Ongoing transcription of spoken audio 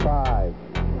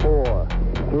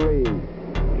3,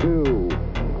 2,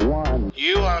 1.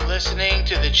 You are listening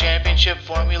to the Championship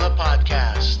Formula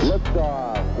Podcast.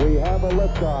 Liftoff. We have a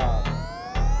liftoff.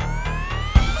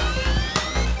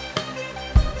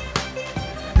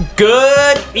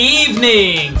 Good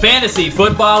evening, fantasy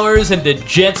footballers and the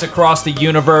gents across the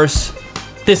universe.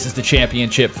 This is the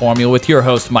Championship Formula with your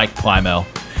host, Mike Plymell.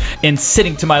 And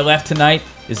sitting to my left tonight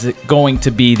is it going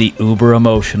to be the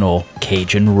uber-emotional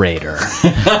Cajun Raider.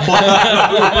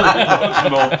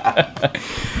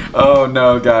 Oh,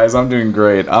 no, guys. I'm doing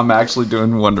great. I'm actually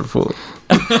doing wonderful.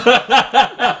 Give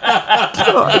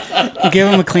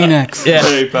him a Kleenex. Yeah.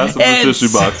 Hey, pass him the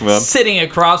tissue box, man. Sitting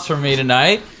across from me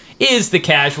tonight is the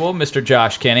casual, Mr.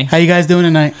 Josh Kenny. How you guys doing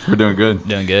tonight? We're doing good.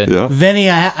 Doing good. Yeah. Vinny,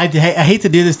 I hate to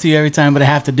do this to you every time, but I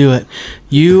have to do it.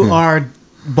 You are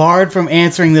barred from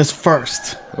answering this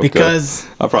first because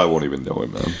I probably won't even know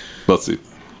him, man. Let's see.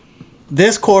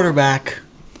 this quarterback,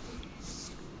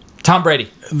 Tom Brady.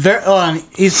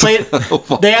 he's played.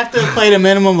 They have to have played a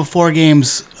minimum of 4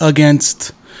 games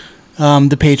against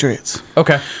the Patriots.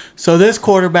 Okay. So this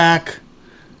quarterback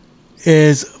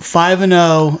is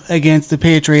 5-0 against the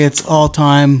Patriots all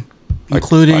time,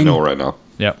 including I know right now.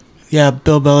 Yep. Yeah,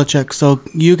 Bill Belichick. So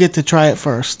you get to try it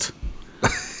first.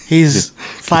 He's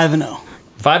 5-0.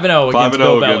 5-0 against 5-0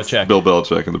 Bill against Belichick. Bill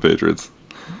Belichick and the Patriots.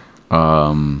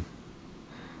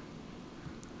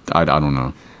 I don't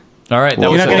know. All right. Well,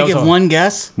 You're not that gonna was give all. one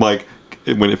guess. Mike,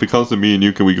 if it comes to me and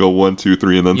you, can we go 1, 2,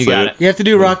 3 and then You say got it? it. You have to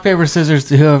do rock, paper, scissors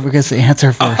to whoever gets the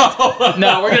answer first.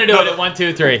 No, we're going to do it at 1,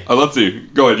 2, 3. Let's see.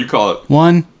 Go ahead. You call it.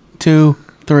 1, 2,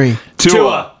 3.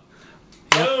 Tua.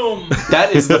 Boom.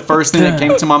 That is the first thing that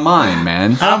came to my mind,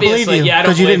 man. I don't believe Obviously, you yeah, I don't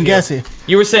because you didn't believe guess it.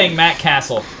 You were saying Matt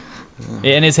Castle.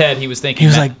 In his head, he was thinking. He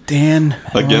was Matt- like, Dan.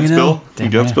 Against Bill? Damn,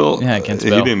 Against yeah. Bill? Yeah, against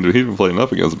He Bill. didn't play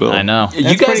enough against Bill. I know. You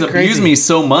That's guys pretty abuse crazy. me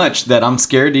so much that I'm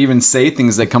scared to even say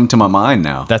things that come to my mind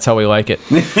now. That's how we like it.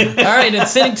 All right, and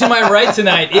sitting to my right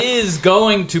tonight is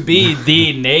going to be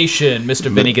the nation,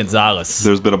 Mr. Vinny Gonzalez.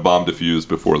 There's been a bomb diffused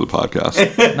before the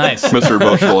podcast. Nice. Mr.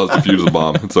 Emotional has diffused a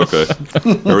bomb. It's okay.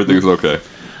 Everything's okay.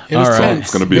 It was All right. tense.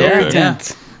 It's gonna be Very okay.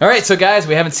 tense. All right, so guys,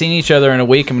 we haven't seen each other in a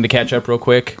week. I'm going to catch up real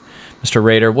quick. Mr.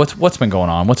 Raider, what's been going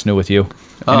on? What's new with you?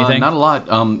 Anything? Not a lot.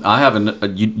 I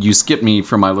haven't. You skipped me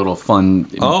for my little fun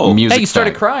Oh. music. Hey, you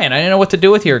started fact. crying. I didn't know what to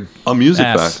do with your A music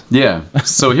ass. fact. Yeah.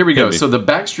 So here we go. Hit me. So the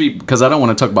Backstreet, because I don't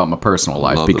want to talk about my personal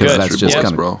life Love the because Good. that's Backstreet just Boys,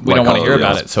 kind of bro. We don't want to hear yeah.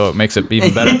 about it, so it makes it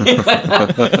even better.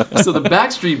 So the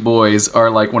Backstreet Boys are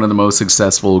like one of the most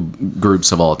successful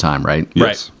groups of all time, right?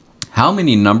 Yes. How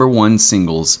many number 1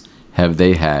 singles have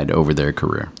they had over their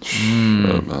career?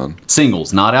 Oh, man.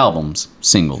 Singles, not albums.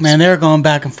 Singles. Man, they were going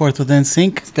back and forth with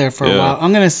NSYNC there for a Yeah. while.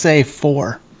 I'm going to say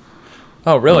 4.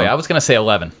 Oh, really? I was going to say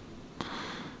 11.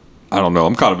 I don't know.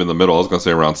 I'm kind of in the middle. I was going to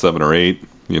say around 7 or 8,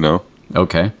 you know?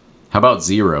 Okay. How about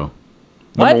 0?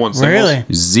 Number What? 1 singles. Really?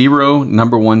 0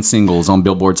 number 1 singles on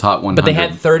Billboard's Hot 100. But they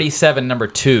had 37 number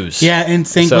 2s. Yeah,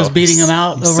 NSYNC So- was beating them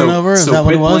out over and over. Is that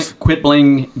what it was? Quit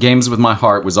Playing Games with My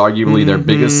Heart was arguably their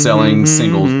biggest selling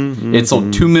single. It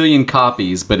sold 2 million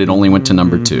copies, but it only went to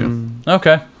number 2.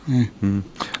 Okay. I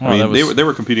mean, they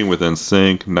were competing with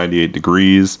NSYNC, 98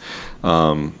 Degrees. There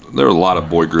were a lot of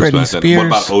boy groups Britney back then. Spears, What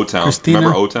about O-Town? Christina.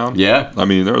 Remember O-Town? Yeah. I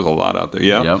mean, there was a lot out there.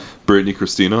 Yeah. Yep. Britney,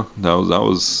 Christina. That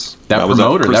was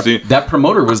Promoter. Christi- That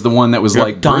promoter was the one that was Yeah.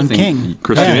 like Don birthing- King.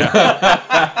 Christina.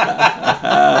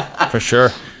 For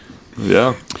sure.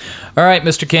 Yeah. All right,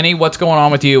 Mr. Kenny, what's going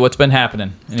on with you? What's been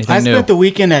happening? Anything I new? spent the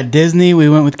weekend at Disney. We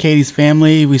went with Katie's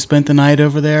family. We spent the night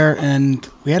over there, and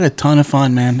we had a ton of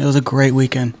fun, man. It was a great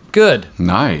weekend. Good.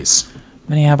 Nice.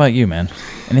 Vinny, how about you, man?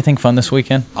 Anything fun this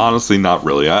weekend? Honestly, not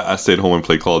really. I stayed home and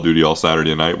played Call of Duty all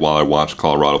Saturday night while I watched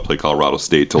Colorado play Colorado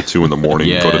State till 2 in the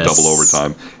morning and go to Yes. double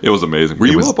overtime. It was amazing. Were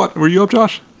It you was- up? Were you up,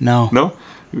 Josh? No. No?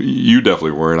 You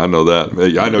definitely weren't. I know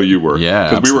that. I know you were. Yeah,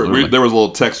 Because absolutely. there was a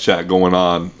little text chat going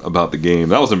on about the game.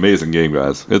 That was an amazing game,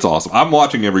 guys. It's awesome. I'm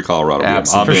watching every Colorado game.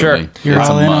 Absolutely. For sure. You're It's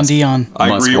a all in on must. Dion. I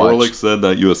Must agree. watch. Orlick said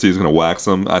that USC is going to wax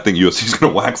them. I think USC is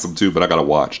going to wax them too, but I got to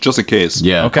watch just in case.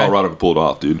 Yeah. Okay. Colorado can pull it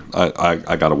off, dude.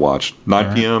 I got to watch.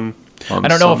 9 p.m. on I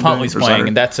don't know if Sunday Huntley's or playing, Saturday.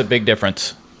 and that's a big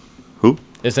difference. Who?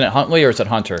 Isn't it Huntley or is it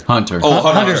Hunter? Hunter. Oh,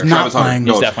 Hunter's not Travis Hunter. playing.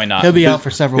 No, He's definitely not. He'll be his- out for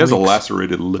several He has weeks. a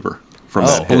lacerated liver from Oh.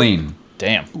 that hit. Spleen.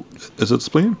 Damn. Is it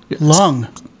spleen? Lung.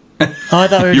 Oh, I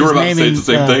thought we were You just were about to say naming, it's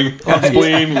the same thing.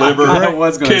 Spleen, liver. I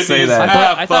was gonna say kidneys. that.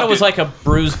 I thought it was like a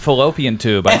bruised fallopian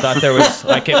tube. I thought there was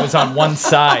like it was on one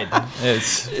side.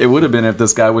 It would have been if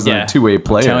this guy wasn't Yeah. a two-way I'm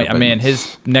player. telling you, but- man,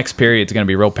 his next period's going to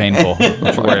be real painful.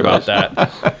 Don't you worry about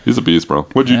that. He's a beast, bro.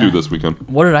 What'd you do this weekend?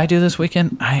 What did I do this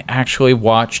weekend? I actually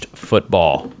watched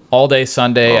football. all day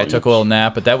Sunday. I took a little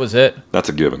nap, but that was it. That's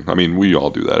a given. I mean, we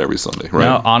all do that every Sunday, right?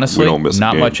 No, honestly, we don't miss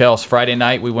not a game. much else. Friday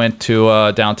night, we went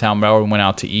to downtown Melbourne, went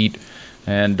out to eat,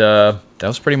 and that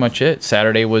was pretty much it.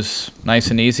 Saturday was nice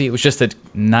and easy. It was just a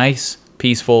nice,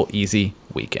 peaceful, easy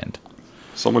weekend.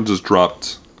 Someone just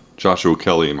dropped Joshua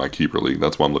Kelly in my keeper league.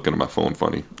 That's why I'm looking at my phone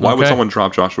funny. Why would someone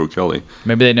drop Joshua Kelly?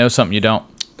 Maybe they know something you don't.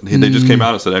 They just came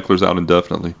out and said Eckler's out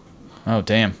indefinitely. Oh,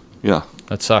 damn. Yeah.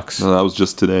 That sucks. No, that was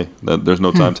just today. There's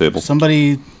no timetable.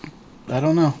 Somebody, I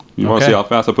don't know. You want to see how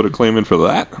fast I put a claim in for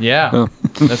that? Yeah.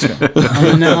 That's good.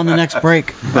 on the next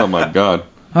break. Oh, my God.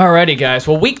 Alrighty, guys.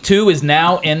 Well, week 2 is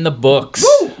now in the books.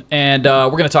 Woo! And we're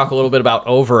going to talk a little bit about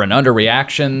over and under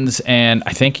reactions. And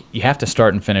I think you have to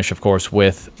start and finish, of course,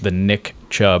 with the Nick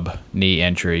Chubb knee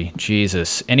injury.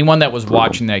 Jesus. Anyone that was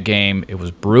watching that game, it was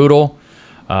brutal.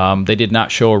 They did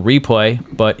not show a replay,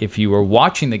 but if you were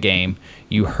watching the game,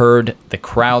 you heard the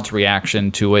crowd's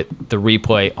reaction to it, the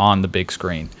replay on the big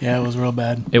screen. Yeah, it was real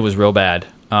bad. It was real bad.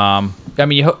 I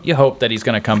mean, you hope that he's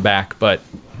going to come back, but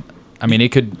I mean,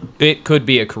 it could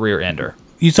be a career ender.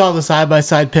 You saw the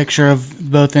side-by-side picture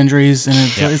of both injuries, and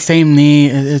it's the same knee.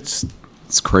 It's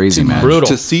crazy, man. Brutal.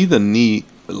 To see the knee,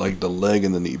 like the leg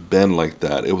and the knee bend like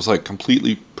that, it was like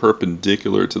completely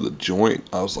perpendicular to the joint.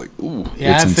 I was like, ooh.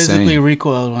 Yeah, It's I insane. physically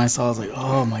recoiled when I saw it. I was like,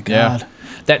 oh, my God. Yeah.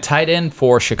 That tight end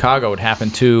for Chicago, it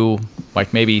happened to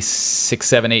like maybe 6,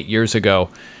 7, 8 years ago.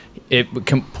 It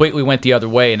completely went the other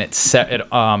way, and it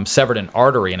severed an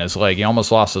artery in his leg. He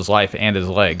almost lost his life and his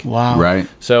leg. Wow. Right.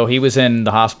 So he was in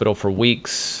the hospital for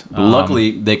weeks.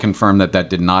 Luckily, they confirmed that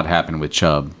did not happen with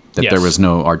Chubb. That Yes. there was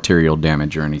no arterial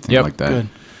damage or anything like that. Good.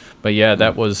 But yeah,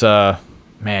 that was,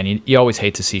 man, you always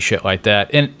hate to see shit like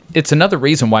that. And it's another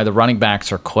reason why the running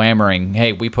backs are clamoring,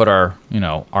 hey, we put our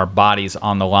bodies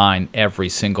on the line every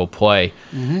single play.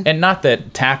 Mm-hmm. And not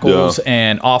that tackles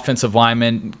and offensive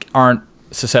linemen aren't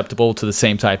susceptible to the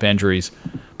same type injuries,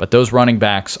 but those running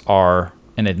backs are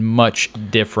in a much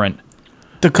different.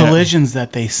 The collisions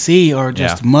that they see are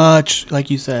just much, like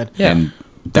you said. Yeah. And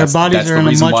Their bodies are in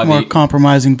a much more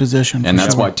compromising position. And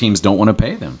that's why teams don't want to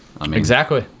pay them. I mean,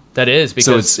 exactly. That is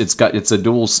because so it's a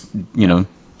dual,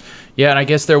 Yeah, and I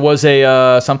guess there was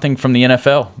a something from the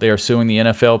NFL. They are suing the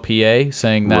NFLPA,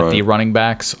 saying that the running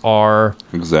backs are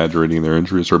exaggerating their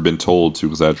injuries or been told to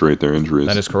exaggerate their injuries.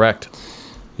 That is correct.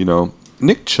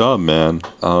 Nick Chubb, man,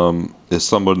 is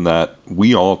someone that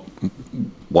we all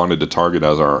wanted to target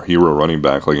as our hero running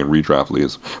back, like in redraft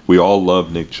leagues. We all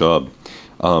love Nick Chubb.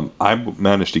 I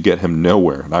managed to get him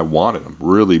nowhere, and I wanted him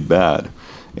really bad.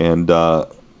 And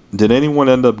did anyone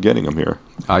end up getting him here?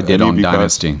 I did on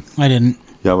Dynasty. I didn't.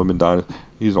 You have him in Dynasty.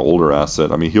 He's an older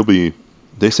asset. I mean, he'll be.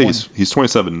 They say he's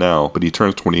 27 now, but he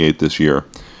turns 28 this year.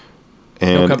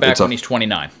 And he'll come back when he's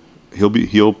 29.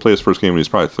 He'll play his first game when he's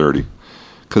probably 30,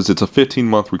 because it's a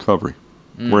 15-month recovery.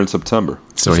 We're in September,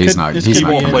 so he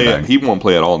won't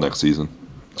play at all next season,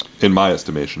 in my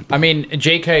estimation. I mean,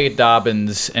 J.K.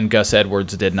 Dobbins and Gus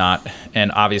Edwards did not,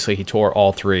 and obviously he tore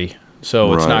all 3.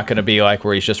 So it's not going to be like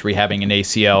where he's just rehabbing an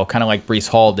ACL, kind of like Breece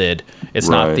Hall did. It's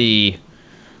not the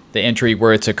injury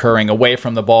where it's occurring away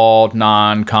from the ball,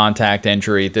 non-contact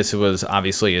injury. This was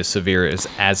obviously as severe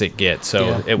as it gets,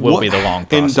 so it will be the long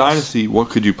process. In Dynasty, what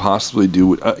could you possibly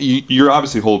do? You're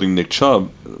obviously holding Nick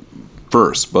Chubb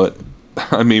first, but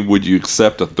I mean, would you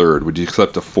accept a third? Would you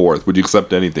accept a fourth? Would you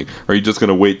accept anything? Or are you just going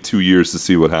to wait 2 years to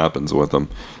see what happens with him?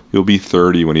 He'll be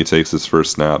 30 when he takes his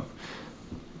first snap.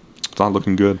 It's not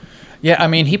looking good. Yeah, I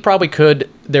mean, he probably could.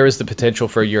 There is the potential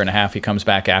for a year and a half. He comes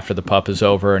back after the pup is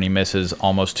over and he misses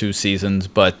almost 2 seasons.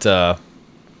 But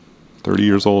 30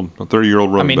 years old, a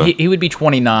 30-year-old running back. He would be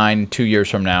 29 2 years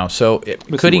from now. So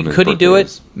could he do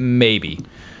it? Maybe.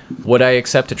 Would I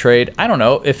accept a trade? I don't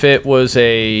know. If it was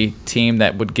a team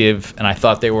that would give, and I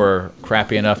thought they were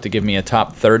crappy enough to give me a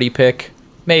top 30 pick,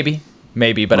 maybe,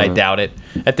 but I doubt it.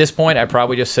 At this point, I'd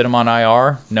probably just sit him on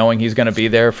IR, knowing he's going to be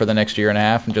there for the next year and a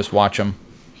half, and just watch him.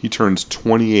 He turns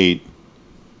 28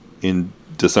 in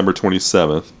December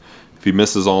 27th. If he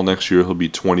misses all next year, he'll be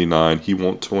 29. He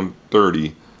won't turn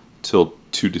 30 till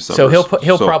 2 December. So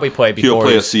he'll probably play before. He'll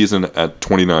play a season at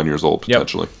 29 years old,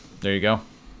 potentially. Yep. There you go.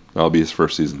 That'll be his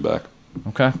first season back.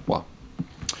 Okay. Wow.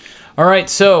 All right,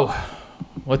 so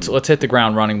let's hit the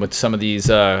ground running with some of these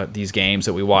games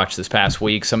that we watched this past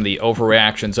week, some of the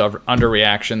overreactions,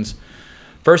 underreactions.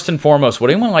 First and foremost, would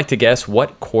anyone like to guess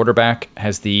what quarterback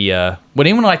has the would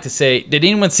anyone like to say, did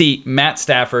anyone see Matt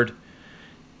Stafford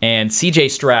and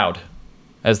CJ Stroud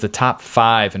as the top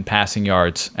 5 in passing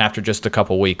yards after just a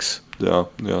couple weeks. Yeah,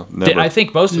 never. I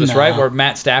think most of us, right, where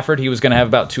Matt Stafford, he was going to have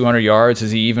about 200 yards.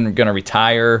 Is he even going to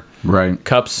retire? Right.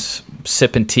 Cups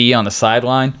sipping tea on the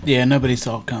sideline? Yeah, nobody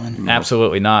saw it coming.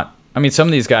 Absolutely not. I mean, some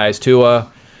of these guys,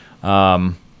 Tua,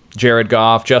 Jared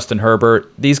Goff, Justin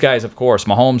Herbert, these guys, of course,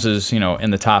 Mahomes is, in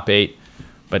the top 8.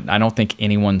 But I don't think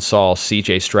anyone saw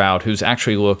C.J. Stroud, who's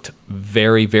actually looked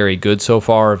very, very good so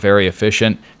far, very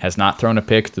efficient, has not thrown a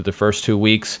pick through the first 2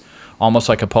 weeks. Almost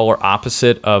like a polar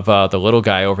opposite of the little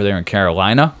guy over there in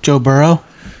Carolina. Joe Burrow?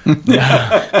 Oh,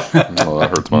 that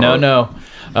hurts my heart. No.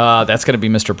 That's going to be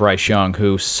Mr. Bryce Young,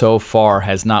 who so far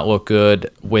has not looked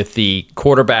good with the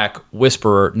quarterback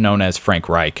whisperer known as Frank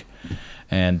Reich.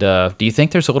 And do you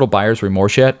think there's a little buyer's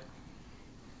remorse yet?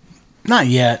 Not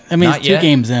yet. I mean, Not it's 2 yet?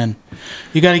 games in.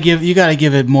 You got to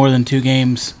give it more than 2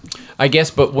 games. I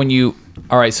guess, but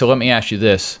all right, so let me ask you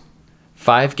this.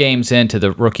 5 games into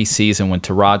the rookie season when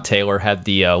Tyrod Taylor had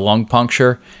the lung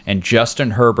puncture and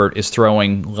Justin Herbert is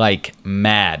throwing like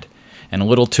mad and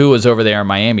little Tua is over there in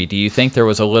Miami, do you think there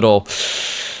was a little,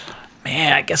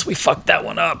 man, I guess we fucked that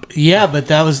one up? Yeah, but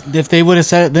that was if they would have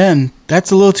said it then. That's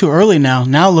a little too early now.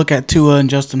 Now look at Tua and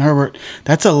Justin Herbert.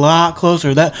 That's a lot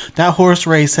closer. That horse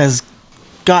race has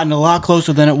gotten a lot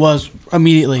closer than it was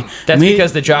immediately. That's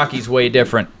because the jockey's way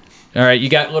different. All right, you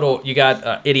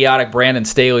got idiotic Brandon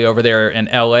Staley over there in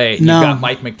L.A. No. You got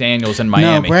Mike McDaniels in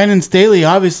Miami. No, Brandon Staley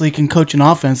obviously can coach an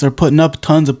offense. They're putting up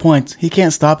tons of points. He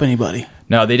can't stop anybody.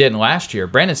 No, they didn't last year.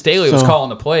 Brandon Staley was So- calling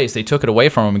the plays. They took it away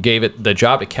from him and gave it the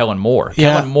job to Kellen Moore.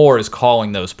 Yeah. Kellen Moore is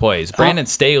calling those plays. Brandon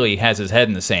Staley has his head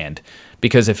in the sand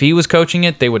because if he was coaching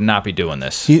it, they would not be doing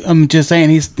this. I'm just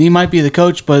saying he might be the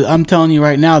coach, but I'm telling you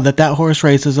right now that horse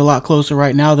race is a lot closer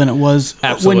right now than it was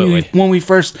Absolutely. when we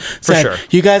first said, sure.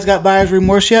 You guys got buyer's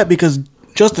remorse yet? Because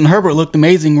Justin Herbert looked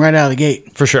amazing right out of the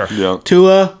gate. For sure. Yeah.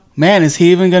 Tua, man, is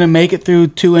he even going to make it through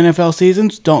 2 NFL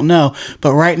seasons? Don't know.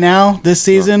 But right now, this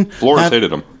season, Flores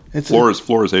hated him.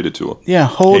 Flores hated Tua. Yeah,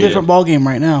 whole Hated different him. ball game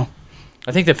right now.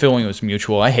 I think the feeling was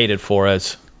mutual. I hated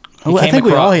Flores. I think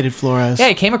we all hated Flores. Yeah,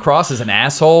 he came across as an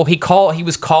asshole. He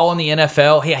was calling the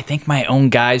NFL, hey, I think my own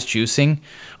guy's juicing.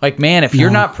 Like, man, if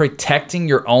you're not protecting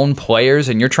your own players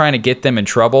and you're trying to get them in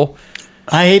trouble.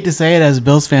 I hate to say it as a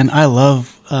Bills fan, I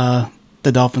love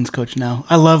the Dolphins coach now.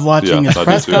 I love watching his I do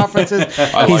press too. conferences.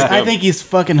 I I think he's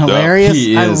fucking hilarious.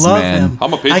 He I is, love man. him.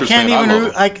 I'm a Patriots I can't fan. even I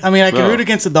root. love him. I mean, I can No. root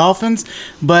against the Dolphins,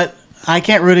 but I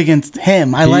can't root against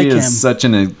him. I like He him. is such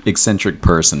an eccentric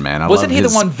person, man. Wasn't love he the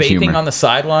his one vaping humor. on the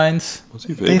sidelines? Was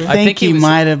he They vaping? I think think he he was-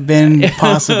 might have been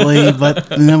possibly, but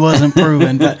it wasn't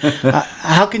proven. But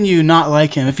how can you not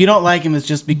like him? If you don't like him, it's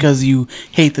just because you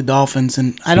hate the Dolphins.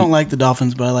 And I don't like the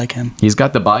Dolphins, but I like him. He's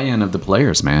got the buy-in of the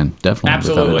players, man. Definitely.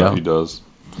 Absolutely. Without a He doubt. does.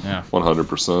 Yeah.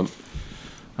 100%.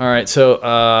 All right,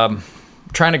 so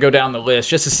trying to go down the list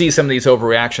just to see some of these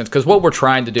overreactions because what we're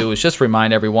trying to do is just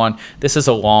remind everyone this is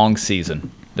a long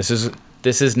season. This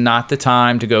is not the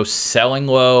time to go selling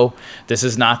low. This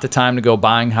is not the time to go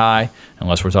buying high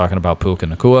unless we're talking about Puka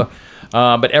Nakua.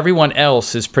 But everyone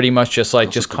else is pretty much just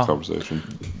like That's a good conversation.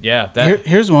 Yeah, that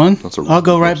Here's one. That's a I'll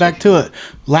go right back to it.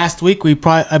 Last week,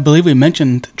 I believe we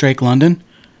mentioned Drake London.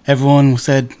 Everyone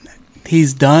said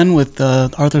he's done with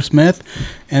Arthur Smith.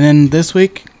 And then this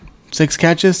week, 6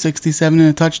 catches, 67 and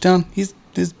a touchdown. He's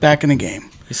back in the game.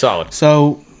 he's solid.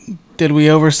 So did we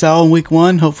oversell in week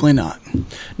 1? Hopefully not.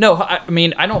 No, I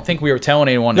mean I don't think we were telling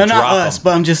anyone No, to not drop us, him.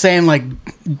 but I'm just saying like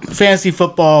fantasy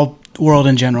football world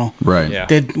in general. Right. Yeah.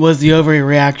 Was the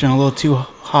overreaction a little too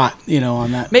hot,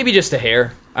 on that? Maybe just a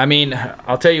hair. I mean,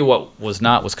 I'll tell you what was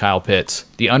Kyle Pitts.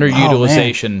 The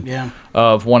underutilization Yeah.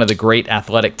 of one of the great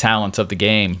athletic talents of the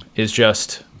game is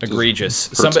just egregious.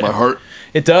 Hurts my heart.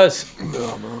 It does.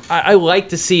 I like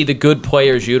to see the good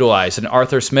players utilized, and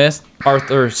Arthur Smith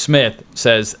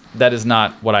says that is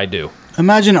not what I do.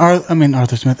 Imagine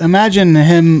Arthur Smith. Imagine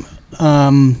him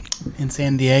in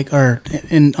San Diego or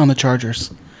on the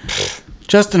Chargers.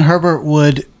 Justin Herbert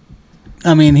would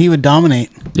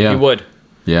dominate. Yeah. He would.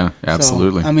 Yeah.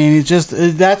 Absolutely.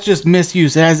 So, that's just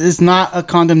misuse. It's not a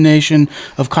condemnation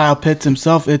of Kyle Pitts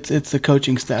himself. It's the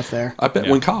coaching staff there. I bet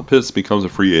Yeah. when Kyle Pitts becomes a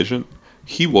free agent,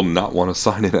 he will not want to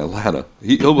sign in Atlanta.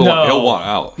 He'll No. want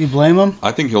out. You blame him?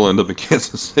 I think he'll end up in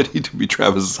Kansas City to be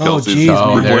Travis Oh, Kelce's jeez,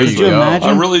 Oh, man. there Could you you go. imagine?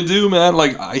 I really do, man.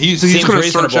 Like he's Seems going to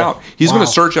search reasonable. out. He's Wow. going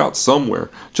to search out somewhere.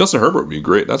 Justin Herbert would be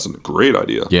great. That's a great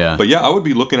idea. Yeah. But yeah, I would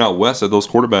be looking out west at those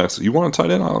quarterbacks. You want a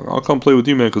tight end? I'll come play with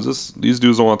you, man. Because these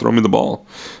dudes don't want to throw me the ball.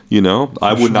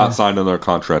 I would not sign another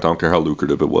contract. I don't care how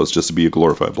lucrative it was, just to be a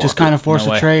glorified blocker. Just kind of force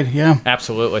No a way. trade. Yeah,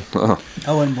 Absolutely.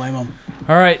 I wouldn't blame him.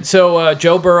 All right, so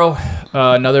Joe Burrow,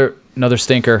 another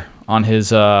stinker on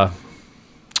his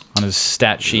on his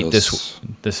stat sheet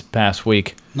this past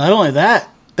week. Not only that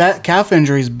calf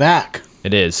injury's back.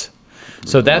 It is.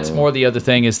 So that's more the other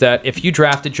thing is that if you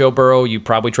drafted Joe Burrow, you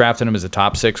probably drafted him as a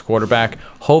top 6 quarterback.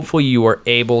 Hopefully you were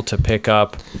able to pick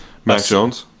up Mac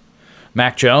Jones?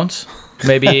 Mac Jones,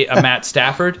 maybe a Matt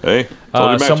Stafford. Hey,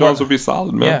 told you Mac Jones would be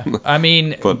solid, man. Yeah, I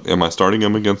mean... But am I starting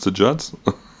him against the Jets?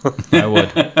 I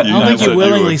would. I don't think you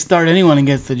willingly start anyone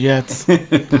against the Jets.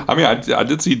 I mean, I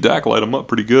did see Dak light him up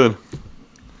pretty good.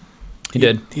 He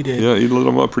did. Yeah, he lit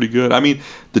him up pretty good. I mean,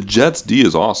 the Jets' D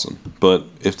is awesome, but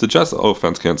if the Jets'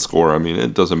 offense can't score, I mean,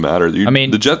 it doesn't matter.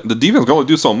 The defense can only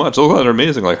do so much. Those guys are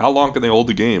amazing. Like, how long can they hold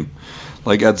the game?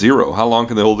 Like, at 0. How long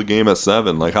can they hold the game at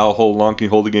 7? Like, how long can you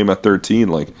hold the game at 13?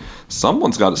 Like,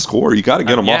 someone's got to score. You got to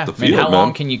get them off the field, how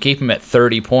long can you keep them at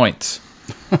 30 points?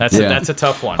 That's a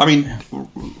tough one. I mean,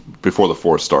 before the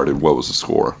fourth started, what was the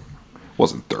score? It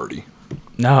wasn't 30.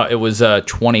 No, it was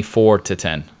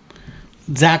 24-10.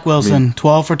 Zach Wilson,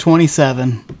 12 for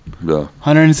 27. Yeah.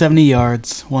 170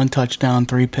 yards, 1 touchdown,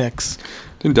 3 picks. I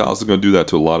think Dallas is going to do that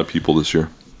to a lot of people this year.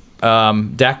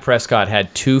 Dak Prescott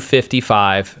had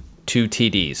 255, 2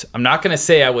 TDs. I'm not going to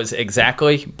say I was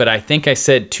exactly, but I think I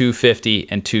said 250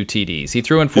 and 2 TDs. He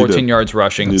threw in 14 yards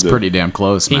rushing. It's pretty damn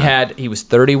close, man. He was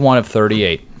 31 of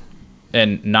 38.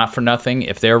 And not for nothing,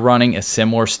 if they're running a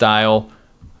similar style,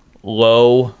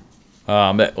 low,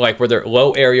 like where they're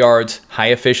low air yards,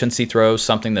 high efficiency throws,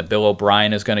 something that Bill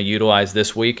O'Brien is going to utilize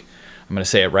this week, I'm going to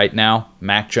say it right now,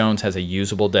 Mac Jones has a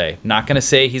usable day. Not going to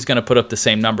say he's going to put up the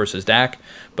same numbers as Dak,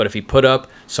 but if he put up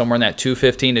somewhere in that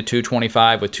 215 to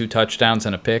 225 with 2 touchdowns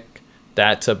and a pick,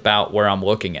 that's about where I'm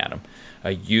looking at him.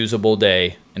 A usable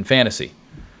day in fantasy.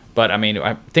 But, I mean,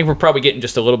 I think we're probably getting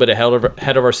just a little bit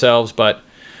ahead of ourselves, but,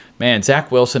 man,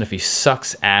 Zach Wilson, if he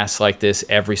sucks ass like this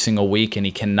every single week and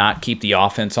he cannot keep the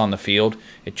offense on the field,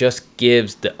 it just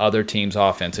gives the other team's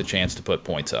offense a chance to put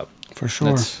points up. For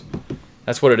sure.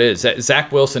 That's what it is.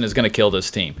 Zach Wilson is going to kill this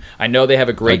team. I know they have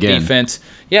a great defense.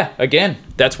 Yeah, again,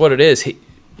 that's what it is.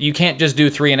 You can't just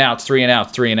do 3 and outs, 3 and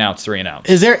outs, 3 and outs, 3 and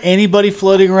outs. Is there anybody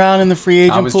floating around in the free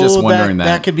agent pool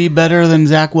that could be better than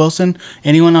Zach Wilson?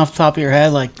 Anyone off the top of your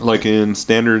head? Like in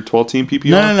standard 12-team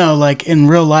PPR? No, like in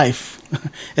real life.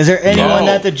 Is there anyone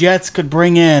that the Jets could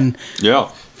bring in? Yeah,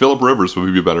 Phillip Rivers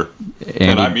would be better.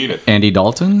 And I mean it. Andy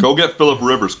Dalton? Go get Phillip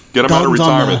Rivers. Get him out of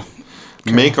retirement.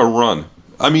 Make a run.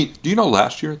 I mean, do you know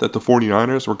last year that the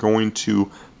 49ers were going to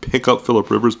pick up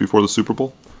Phillip Rivers before the Super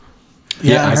Bowl?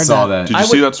 Yeah, I saw that. Did you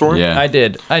see that story? Yeah. I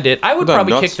did. I would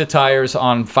probably kick the tires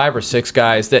on 5 or 6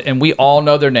 guys and we all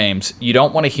know their names. You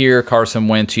don't want to hear Carson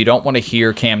Wentz. You don't want to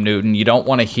hear Cam Newton. You don't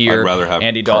want to hear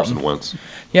Andy Dalton. Carson Wentz.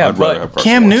 Yeah, but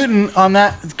Cam Newton on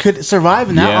that could survive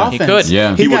in that offense. He could.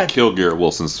 Yeah. He would kill Garrett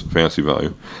Wilson's fantasy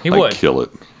value. He would kill it.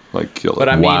 But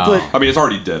I mean, I mean, it's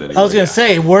already dead anyway. I was gonna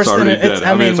say worse than it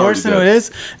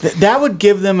is. That would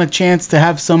give them a chance to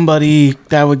have somebody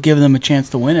that would give them a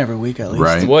chance to win every week at least.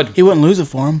 Right. He wouldn't lose it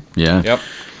for him. Yeah. Yep.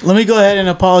 Let me go ahead and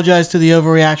apologize to the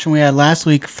overreaction we had last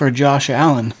week for Josh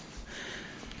Allen.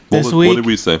 What did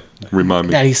we say? Remind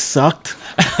me. That he sucked.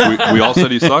 we all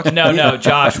said he sucked? No,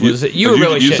 Josh was. You were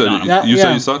really shitting on him. You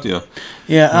said he sucked, yeah.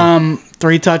 Yeah,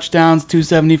 3 touchdowns,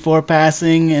 274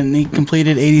 passing, and he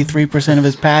completed 83% of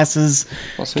his passes.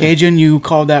 Cajun, you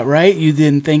called that right. You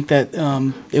didn't think that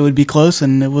it would be close,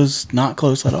 and it was not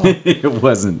close at all. It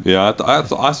wasn't. Yeah,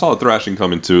 I saw a thrashing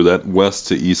coming too. That west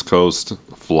to east coast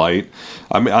flight.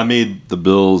 I made the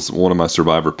Bills one of my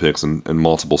survivor picks and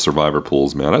multiple survivor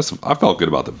pools, man. I felt good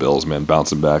about the Bills, man,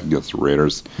 bouncing back against the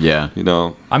Raiders. Yeah. You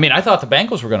know. I mean, I thought the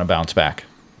Bengals were going to bounce back.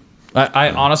 I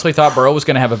honestly thought Burrow was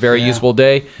going to have a very usable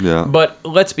day. Yeah. But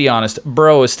let's be honest,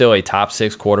 Burrow is still a top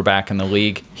 6 quarterback in the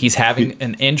league. He's having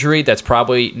an injury that's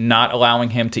probably not allowing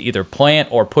him to either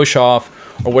plant or push off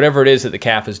or whatever it is that the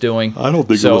calf is doing. I don't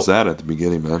think it was that at the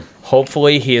beginning, man.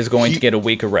 Hopefully he is going to get a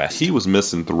week of rest. He was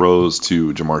missing throws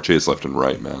to Jamar Chase left and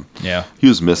right, man. Yeah. He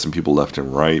was missing people left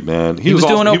and right, man. He was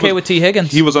doing okay with T.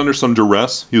 Higgins. He was under some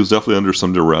duress. He was definitely under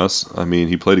some duress. I mean,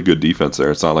 he played a good defense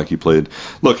there. It's not like he played...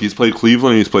 Look, he's played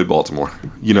Cleveland and he's played Baltimore.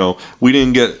 You know, we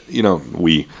didn't get...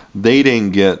 They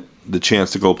didn't get the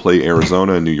chance to go play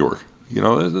Arizona and New York. You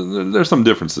know, there's some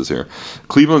differences here.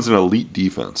 Cleveland's an elite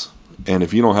defense. And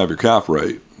if you don't have your calf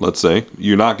right, let's say,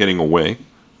 you're not getting away,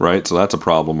 right? So that's a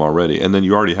problem already. And then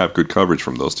you already have good coverage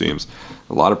from those teams.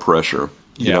 A lot of pressure.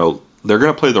 You know, they're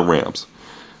going to play the Rams.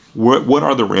 What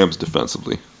are the Rams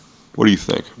defensively? What do you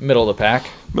think? Middle of the pack.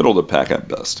 Middle of the pack at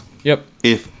best. Yep.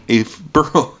 If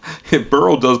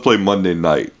Burrow does play Monday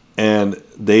night and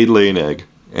they lay an egg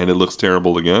and it looks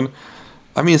terrible again,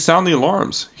 I mean, sound the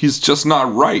alarms. He's just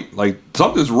not right. Like,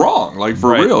 something's wrong. Like,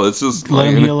 for Right. real. It's just Let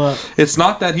like, him heal up. It's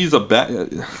not that he's a bad.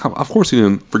 Of course, he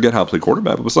didn't forget how to play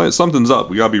quarterback, but it's like something's up.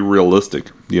 We gotta be realistic,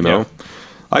 you know. Yeah.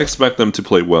 I expect them to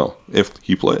play well if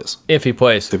he plays. If he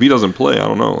plays. If he doesn't play, I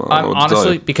don't know. I don't know what to tell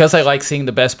Honestly, you. because I like seeing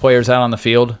the best players out on the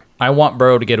field, I want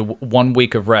Burrow to get 1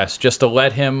 week of rest just to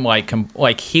let him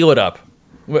like heal it up,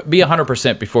 be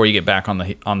 100% before you get back on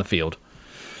the field.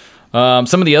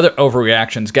 Some of the other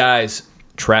overreactions, guys.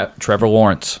 Trevor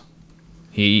Lawrence,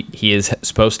 he is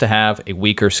supposed to have a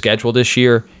weaker schedule this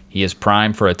year. He is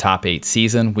primed for a top 8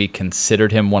 season. We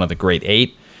considered him one of the great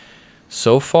 8.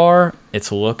 So far,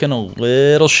 it's looking a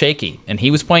little shaky. And he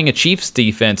was playing a Chiefs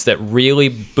defense that really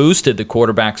boosted the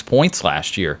quarterback's points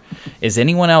last year. Is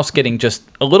anyone else getting just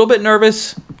a little bit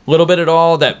nervous, a little bit at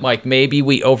all, that like maybe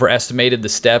we overestimated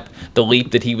the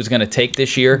leap that he was going to take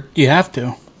this year? You have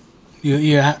to.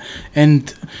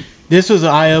 And this was an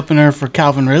eye-opener for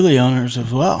Calvin Ridley owners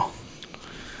as well.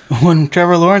 When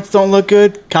Trevor Lawrence don't look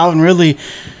good, Calvin Ridley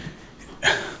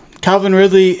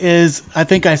is, I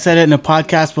think I said it in a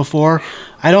podcast before,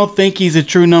 I don't think he's a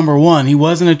true number 1. He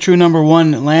wasn't a true number 1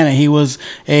 in Atlanta. He was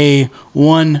a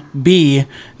 1B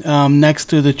next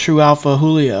to the true alpha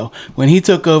Julio. When he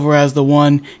took over as the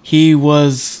 1, he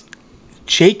was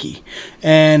shaky.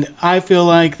 And I feel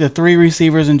like the 3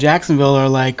 receivers in Jacksonville are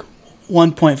like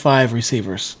 1.5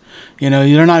 receivers. You know,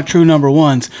 they're not true number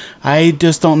 1s. I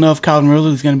just don't know if Calvin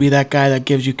Ridley is going to be that guy that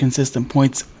gives you consistent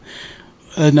points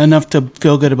enough to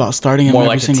feel good about starting him More every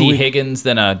like a single T. week. Higgins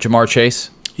than a Jamar Chase?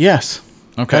 Yes.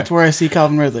 Okay. That's where I see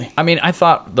Calvin Ridley. I mean, I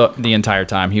thought the entire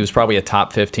time he was probably a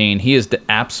top 15. He is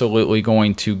absolutely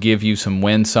going to give you some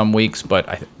wins some weeks, but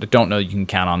I don't know you can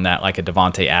count on that like a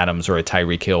Devontae Adams or a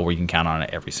Tyreek Hill where you can count on it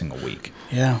every single week.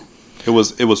 Yeah. It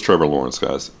was Trevor Lawrence,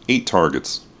 guys. 8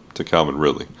 targets to Calvin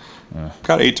Ridley.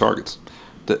 Got 8 targets.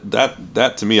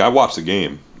 That to me, I watched the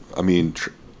game. I mean,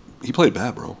 he played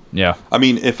bad, bro. Yeah. I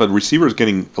mean, if a receiver is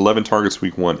getting 11 targets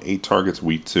week 1, 8 targets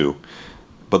week 2,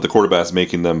 but the quarterback's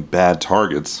making them bad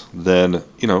targets, then,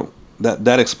 you know,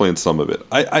 that explains some of it.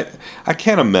 I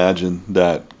can't imagine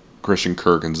that Christian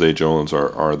Kirk and Zay Jones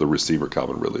are the receiver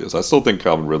Calvin Ridley is. I still think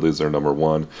Calvin Ridley is their number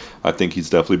 1. I think he's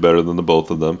definitely better than the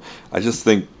both of them. I just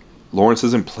think Lawrence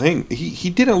isn't playing. He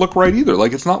didn't look right either.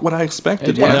 Like, it's not what I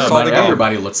expected when I saw the game.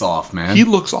 Everybody looks off, man. He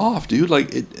looks off, dude.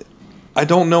 Like, I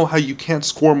don't know how you can't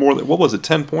score more than, what was it,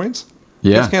 10 points?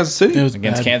 Yeah. Against Kansas City? It was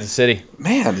Against bad. Kansas City.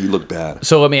 Man, he looked bad.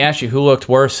 So let me ask you, who looked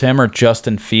worse, him or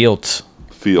Justin Fields?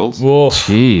 Fields. Whoa.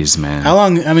 Jeez, man. How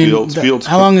long? I mean, Fields.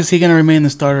 how long is he going to remain the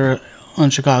starter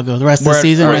on Chicago? The rest of the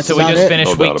season. All right, That's so we about just it?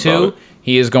 finished No week doubt about 2. it.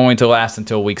 He is going to last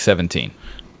until week 17.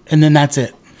 And then that's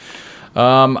it.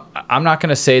 I'm not going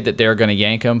to say that they're going to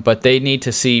yank him, but they need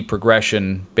to see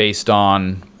progression based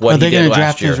on what Are they he did going to last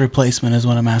draft year. his replacement? Is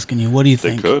what I'm asking you. What do you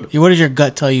They think? could. What does your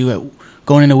gut tell you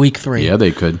going into week 3? Yeah,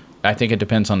 they could. I think it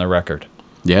depends on the record.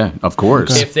 Yeah, of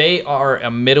course. If they are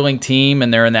a middling team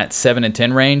and they're in that 7 and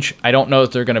 10 range, I don't know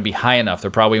if they're going to be high enough.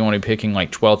 They're probably only picking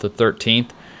like 12th or 13th.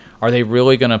 Are they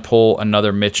really going to pull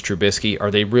another Mitch Trubisky? Are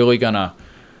they really going to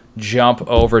jump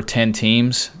over 10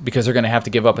 teams? Because they're going to have to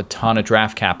give up a ton of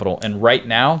draft capital. And right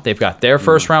now, they've got their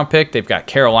first-round pick. They've got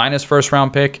Carolina's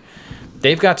first-round pick.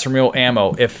 They've got some real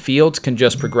ammo if Fields can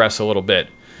just progress a little bit.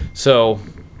 So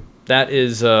that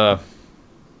is, I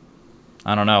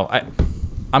don't know.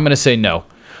 I'm going to say no.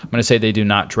 I'm going to say they do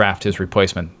not draft his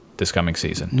replacement this coming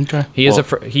season. Okay. He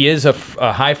is a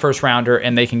high first rounder,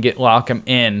 and they can lock him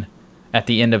in at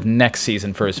the end of next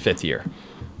season for his 5th year.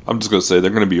 I'm just going to say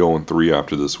they're going to be 0-3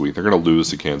 after this week. They're going to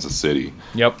lose to Kansas City.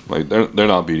 Yep. Like, they're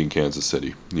not beating Kansas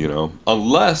City, you know.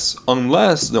 Unless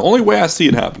the only way I see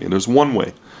it happening, there's one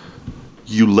way.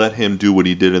 You let him do what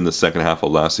he did in the second half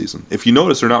of last season. If you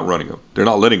notice, they're not running him. They're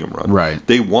not letting him run. Right.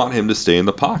 They want him to stay in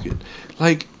the pocket.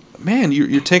 Like, man,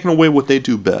 you're taking away what they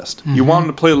do best. Mm-hmm. You want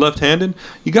him to play left-handed?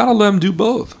 You got to let him do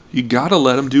both. You got to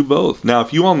let him do both. Now,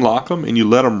 if you unlock him and you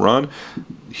let him run,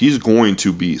 he's going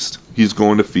to beast. He's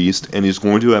going to feast, and he's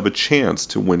going to have a chance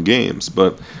to win games.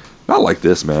 But not like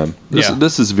this, man.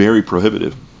 This is very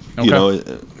prohibitive. Okay. You know,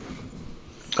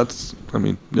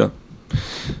 yeah.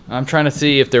 I'm trying to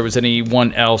see if there was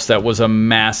anyone else that was a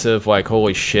massive, like,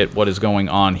 holy shit, what is going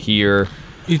on here?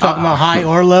 You talking about high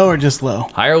or low or just low?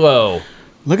 High or low?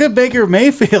 Look at Baker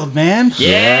Mayfield, man.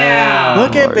 Yeah!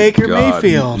 Look at my Baker God.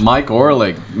 Mayfield. Mike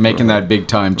Orlick making that big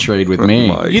time trade with me.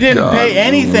 My You didn't God. pay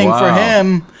anything for Wow.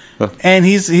 him, and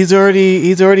he's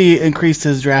already increased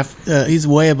his draft. He's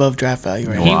way above draft value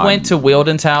right He now. went to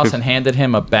Wilden's house and handed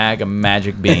him a bag of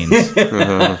magic beans.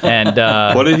 And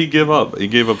What did he give up? He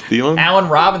gave up Thielen? Allen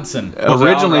Robinson.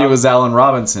 Originally, it was Allen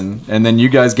Robinson, and then you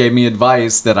guys gave me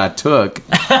advice that I took.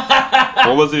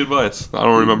 What was the advice? I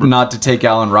don't remember. Not to take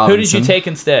Allen Who Robinson. did you take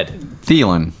instead?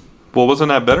 Thielen. Well, wasn't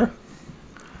that better?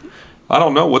 I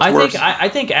don't know. What's worse? I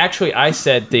think actually I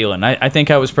said Thielen. I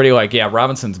think I was pretty like, yeah,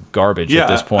 Robinson's garbage at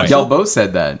this point. Y'all both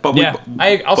said that. But Yeah,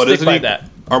 I'll but stick isn't by he- that.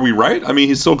 Are we right? I mean,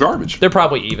 he's still garbage. They're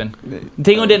probably even.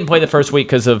 Thielen didn't play the first week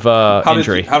because of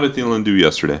injury. How did Thielen do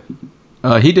yesterday?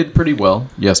 He did pretty well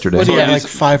yesterday. What do you So got, like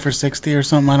he's- 5 for 60 or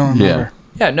something? I don't remember.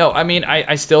 Yeah, no, I mean, I'm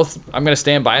going to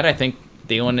stand by it. I think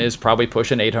Thielen is probably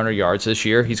pushing 800 yards this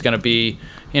year. He's going to be,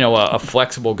 a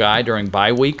flexible guy during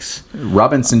bye weeks.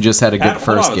 Robinson just had a good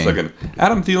first Hold on game. a second.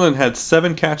 Adam Thielen had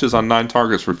 7 catches on 9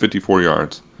 targets for 54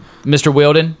 yards. Mr.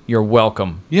 Wilden, you're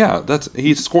welcome. Yeah,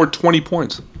 he scored 20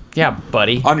 points Yeah,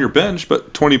 buddy. on your bench,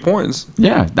 but 20 points.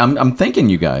 Yeah, I'm thanking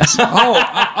you guys.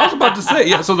 I was about to say,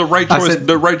 yeah. So the right I choice, said-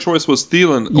 the right choice was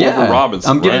Thielen Yeah, over Robinson.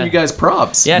 I'm giving right? you guys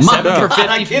props. Yeah, My 7 for God, 50.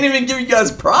 I can't even give you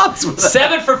guys props. For that.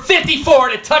 7 for 54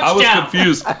 and a touchdown. I was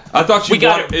confused. I thought you We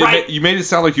got it right. You made it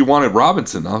sound like you wanted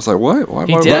Robinson. I was like, what? Why,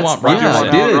 He why, did why- want why do you Robinson.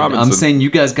 want Yeah, I Allen did. Robinson? I'm saying you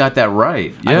guys got that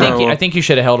right. Yeah. I think you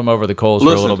should have held him over the coals for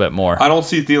a Listen, little bit more. I don't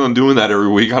see Thielen doing that every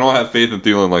week. I don't have faith in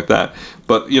Thielen like that.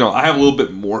 But, I have a little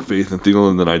bit more faith in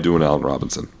Thielen than I do in Allen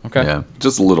Robinson. Okay. Yeah.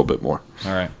 Just a little bit more.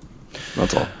 All right.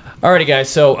 That's all. Alrighty, guys.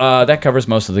 So that covers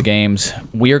most of the games.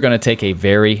 We are going to take a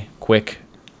very quick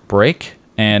break.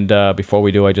 And before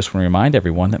we do, I just want to remind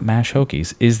everyone that Mash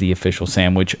Hokies is the official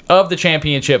sandwich of the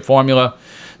championship formula.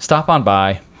 Stop on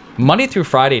by Monday through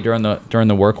Friday during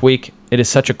the work week. It is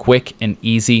such a quick and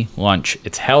easy lunch.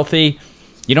 It's healthy.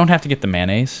 You don't have to get the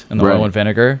mayonnaise and the Right. oil and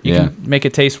vinegar. You can make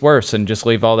it taste worse and just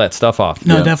leave all that stuff off.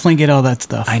 No, definitely get all that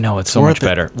stuff. I know, it's so Worth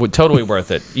much it. better. Totally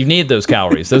worth it. You need those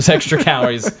calories. Those extra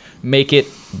calories make it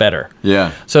better.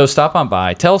 Yeah. So stop on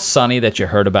by. Tell Sonny that you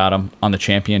heard about him on the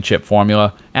championship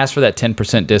formula. Ask for that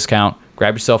 10% discount.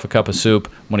 Grab yourself a cup of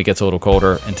soup when it gets a little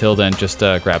colder. Until then, just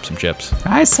grab some chips.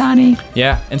 Hi, Sonny.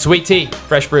 Yeah, and sweet tea,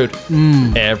 fresh brewed,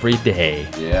 every day.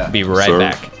 Yeah. Be right Sir.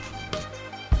 back.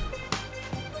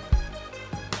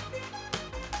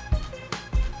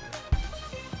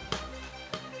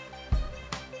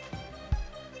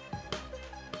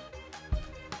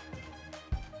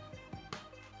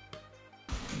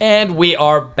 And we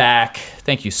are back.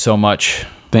 Thank you so much.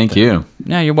 Thank you.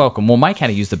 Yeah, you're welcome. Well, Mike had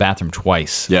to use the bathroom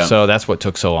twice. Yeah. So that's what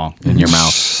took so long. In your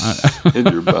mouth. In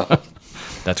your mouth.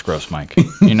 That's gross, Mike.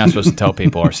 You're not supposed to tell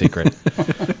people our secret.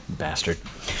 Bastard.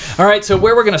 All right, so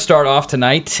where we're going to start off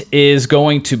tonight is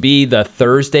going to be the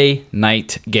Thursday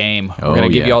night game. We're going to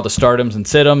give you all the startums and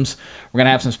situms. We're going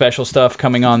to have some special stuff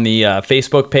coming on the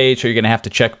Facebook page, so you're going to have to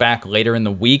check back later in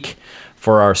the week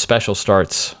for our special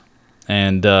starts.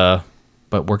 And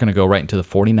but we're going to go right into the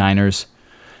 49ers.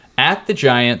 At the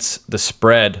Giants, the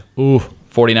spread,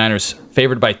 49ers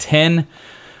favored by 10.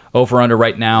 Over-under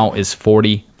right now is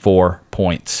 44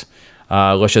 points.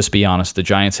 Let's just be honest. The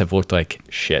Giants have looked like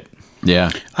shit.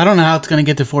 Yeah. I don't know how it's going to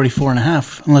get to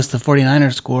 44.5 unless the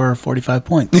 49ers score 45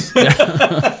 points.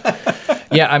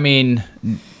 Yeah, I mean,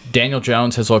 Daniel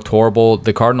Jones has looked horrible.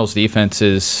 The Cardinals' defense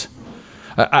is,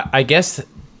 I guess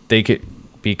they could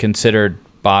be considered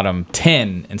bottom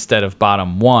 10 instead of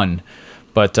bottom 1.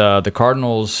 But the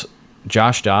Cardinals,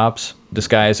 Josh Dobbs, this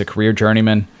guy is a career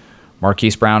journeyman.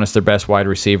 Marquise Brown is their best wide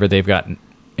receiver. They've got,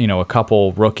 a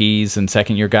couple rookies and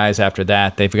second-year guys after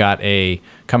that. They've got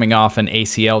coming off an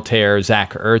ACL tear,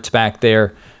 Zach Ertz back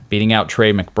there, beating out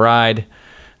Trey McBride.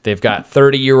 They've got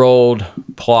 30-year-old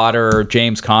plotter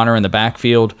James Conner in the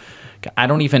backfield. I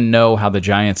don't even know how the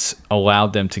Giants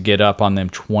allowed them to get up on them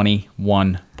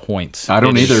 21 points. I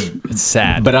don't either. It's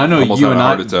sad. But I know Almost you had and a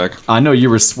heart attack. I know you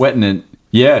were sweating it.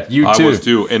 Yeah, you too. I was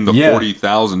too in the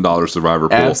 $40,000 survivor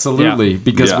pool. Absolutely,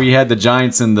 because Yeah. we had the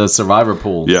Giants in the survivor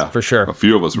pool. Yeah, For sure. A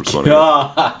few of us were sweating.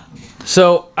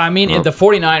 So, I mean, the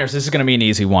 49ers, this is going to be an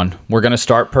easy one. We're going to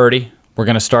start Purdy. We're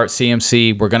going to start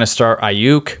CMC. We're going to start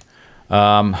Ayuk.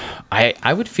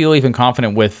 I would feel even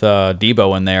confident with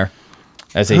Debo in there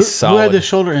as a Who solid. had the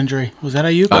shoulder injury? Was that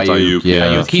Ayuk? That's Ayuk.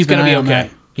 Yeah. Ayuk. He's Keep going an to be eye on okay.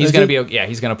 that. He's Is going to he? be okay. Yeah,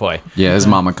 he's going to play. Yeah, his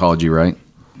mama called you, right?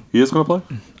 He is going to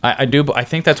play? I do. I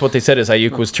think that's what they said is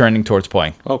Ayuk was trending towards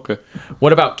playing. Okay.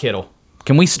 What about Kittle?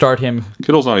 Can we start him?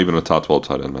 Kittle's not even a top 12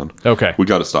 tight end, man. Okay. We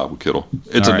got to stop with Kittle.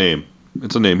 It's All a right. name.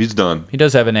 It's a name. He's done. He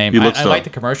does have a name. He looks I done. like the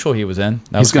commercial he was in.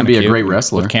 That He's was gonna kinda be a cute great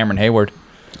wrestler. with Cameron Hayward.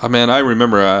 Man, I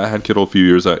remember I had Kittle a few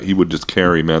years that he would just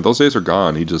carry, man. Those days are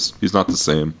gone. He's not the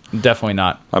same. Definitely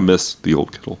not. I miss the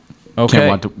old Kittle. Okay.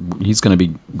 Can't wait to, he's going to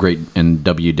be great in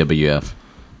WWF.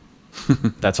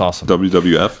 That's awesome.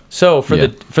 WWF. So for Yeah.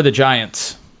 the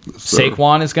Giants, sir.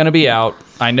 Saquon is going to be out.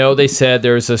 I know they said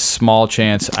there's a small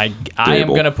chance. I am Dable.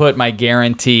 going to put my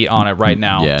guarantee on it right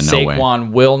now. Yeah, no way.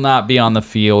 Saquon will not be on the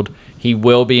field. He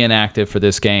will be inactive for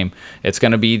this game. It's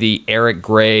going to be the Eric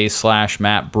Gray /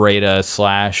 Matt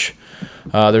Breida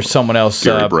 / there's someone else,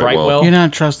 Gary Brightwell. You're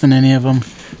not trusting any of them.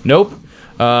 Nope.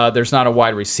 There's not a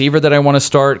wide receiver that I want to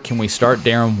start. Can we start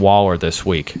Darren Waller this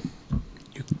week?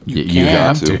 You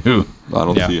have to. I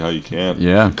don't see how you can.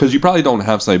 Yeah. Because you probably don't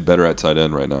have somebody better at tight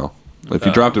end right now. If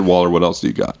you drafted Waller, what else do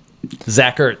you got?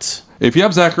 Zach Ertz. If you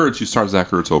have Zach Ertz, you start Zach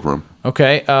Ertz over him.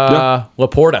 Okay.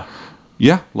 Laporta.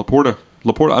 Yeah, Laporta.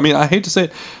 I mean, I hate to say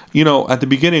it. At the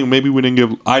beginning, maybe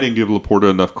I didn't give Laporta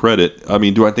enough credit. I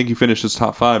mean, do I think he finishes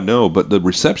top 5? No, but the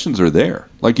receptions are there.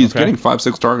 Like, he's getting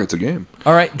 5-6 targets a game.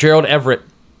 All right, Gerald Everett.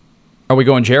 Are we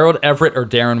going Gerald Everett or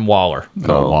Darren Waller?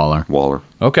 Waller.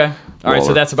 Okay. All right, so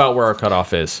Waller. that's about where our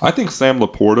cutoff is. I think Sam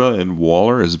Laporta and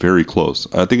Waller is very close.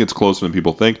 I think it's closer than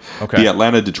people think. Okay. The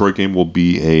Atlanta-Detroit game will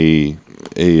be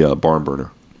a barn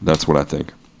burner. That's what I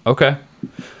think. Okay.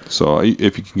 So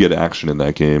if you can get action in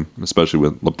that game, especially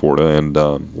with Laporta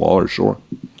and Waller, sure.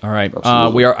 All right.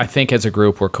 Absolutely. We are. I think as a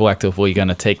group, we're collectively going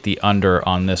to take the under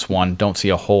on this one. Don't see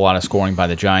a whole lot of scoring by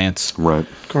the Giants. Right.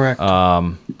 Correct.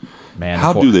 Man,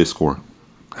 How do they score?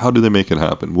 How do they make it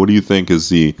happen? What do you think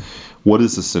what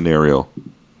is the scenario?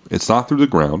 It's not through the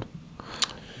ground.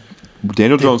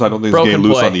 Daniel Jones, I don't think is getting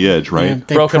loose on the edge, right? Yeah,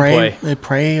 they Broken pray, play. They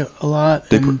pray a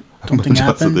lot, and something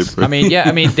happens.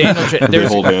 Daniel. They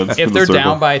hold hands in If the they're circle.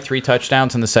 down by 3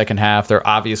 touchdowns in the second half, they're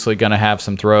obviously going to have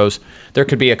some throws. There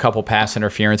could be a couple pass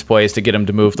interference plays to get them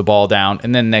to move the ball down,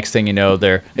 and then next thing you know,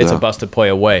 it's a busted play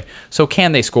away. So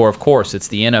can they score? Of course, it's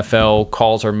the NFL.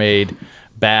 Calls are made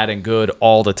bad and good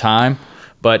all the time,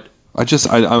 but I guess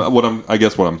what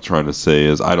I'm trying to say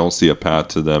is I don't see a path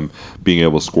to them being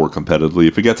able to score competitively.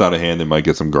 If it gets out of hand, they might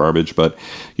get some garbage. But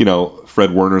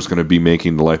Fred Warner's going to be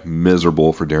making the life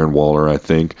miserable for Darren Waller. I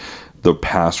think the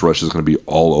pass rush is going to be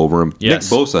all over him.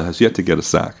 Yes. Nick Bosa has yet to get a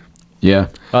sack. Yeah.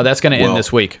 that's going to end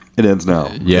this week. It ends now.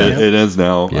 Yeah. It ends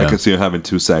now. Yeah. I can see him having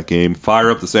 2-sack game.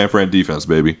 Fire up the San Fran defense,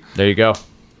 baby. There you go.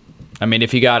 I mean,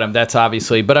 if you got him, that's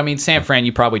obviously. But I mean, San Fran,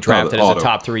 you probably drafted as a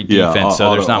top 3 defense,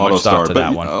 so there's not much thought to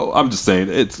that one. I'm just saying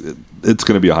it's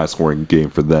going to be a high scoring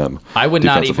game for them. I would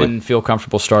not even feel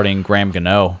comfortable starting Graham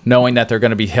Gano, knowing that they're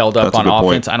going to be held up on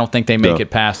offense. I don't think they make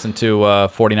it past into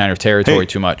 49er territory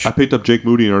too much. I picked up Jake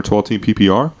Moody in our 12-team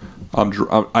PPR.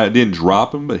 I didn't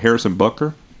drop him, but Harrison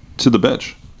Butker to the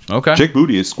bench. Okay. Jake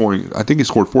Moody is scoring. I think he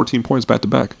scored 14 points back to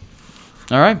back.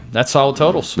 All right, that's solid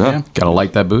totals. Yeah. Gotta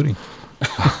like that booty.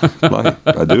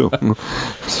 I do.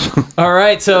 All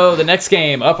right, so the next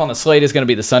game up on the slate is going to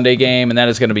be the Sunday game, and that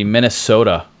is going to be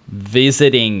Minnesota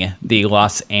visiting the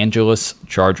Los Angeles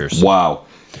Chargers. Wow.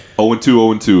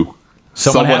 0-2.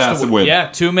 Someone has to win. Yeah,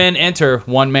 2 men enter,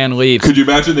 1 man leaves. Could you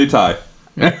imagine they tie?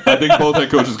 I think both head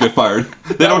coaches get fired.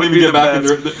 They don't even get back in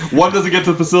there. One doesn't get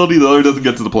to the facility, the other doesn't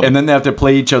get to the plane. And then they have to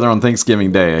play each other on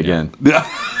Thanksgiving Day again.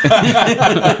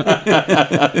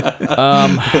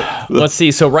 Let's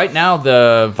see. So right now,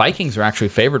 the Vikings are actually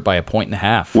favored by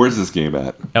 1.5. Where's this game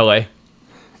at? L.A.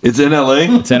 It's in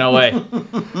L.A.? It's in L.A.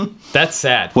 That's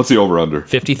sad. What's the over-under?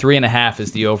 53.5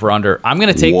 is the over-under. I'm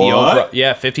going to take the over.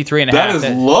 Yeah, 53.5. That is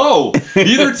low.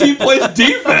 Neither team plays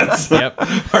defense.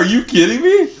 Yep. Are you kidding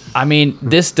me? I mean,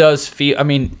 this does feel... I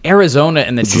mean, Arizona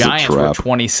and the This is a Giants were trap.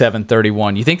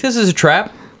 27-31. You think this is a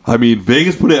trap? I mean,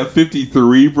 Vegas put it at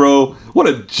 53, bro. What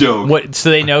a joke. What? So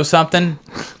they know something?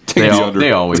 Take the under.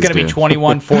 They always It's going to be do.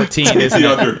 21-14, Take isn't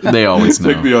the it? under. They always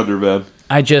know. Take the under, man.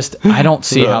 I don't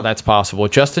see how that's possible.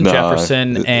 Justin Nah,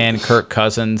 Jefferson and Kirk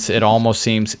Cousins, it almost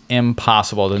seems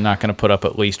impossible. They're not going to put up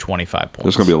at least 25 points.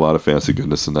 There's going to be a lot of fancy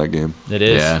goodness in that game. It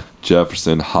is. Yeah.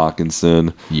 Jefferson,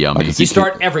 Hawkinson. Yummy. You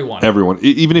start everyone. Everyone.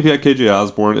 Even if you had KJ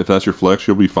Osborne, if that's your flex,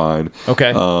 you'll be fine.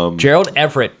 Okay. Gerald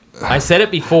Everett. I said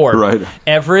it before. Right.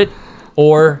 Everett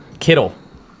or Kittle.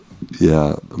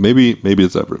 Yeah. Maybe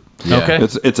it's Everett. Yeah. Okay.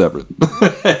 It's Everett.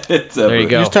 It's Everett. There you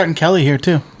go. You're starting Kelly here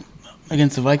too,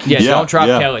 against the Vikings. Yeah. Don't drop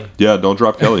Kelly. Yeah, don't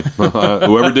drop Kelly.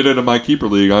 Whoever did it in my keeper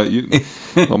league, I'm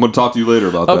going to talk to you later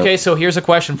about that. Okay, so here's a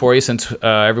question for you since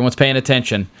everyone's paying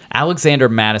attention. Alexander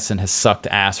Madison has sucked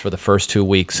ass for the first 2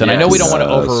 weeks, and I know we don't want to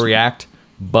Yes. overreact,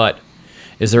 but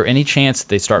is there any chance that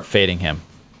they start fading him?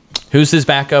 Who's his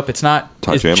backup? It's not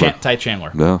Ty Chandler. Ty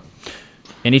Chandler. No.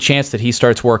 Any chance that he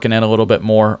starts working in a little bit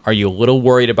more? Are you a little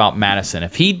worried about Madison?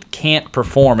 If he can't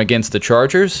perform against the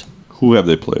Chargers, Who have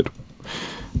they played?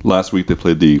 Last week they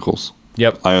played the Eagles.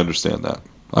 yep. I understand that.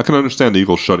 I can understand the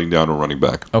Eagles shutting down a running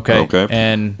back. Okay. Okay.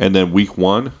 And then week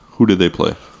 1, who did they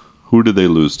play? Who did they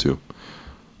lose to?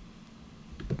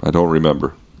 I don't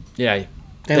remember. yeah,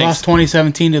 They lost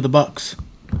 2017 to the Bucks.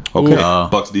 Okay. Ooh.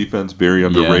 Bucks defense very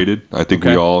underrated. I think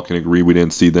we Okay. all can agree we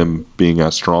didn't see them being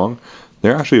as strong.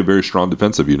 They're actually a very strong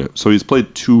defensive unit. So he's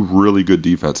played two really good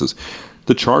defenses.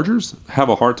 The Chargers have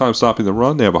a hard time stopping the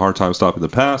run. They have a hard time stopping the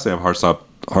pass. They have a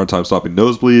hard time stopping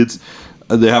nosebleeds.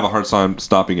 They have a hard time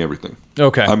stopping everything.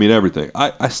 Okay. I mean, everything.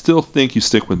 I still think you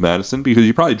stick with Madison because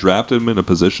you probably drafted him in a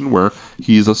position where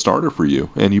he's a starter for you,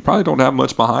 and you probably don't have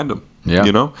much behind him. Yeah.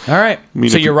 You know? All right. I mean,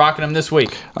 So if you're you- rocking him this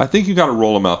week. I think you got to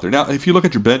roll him out there. Now, if you look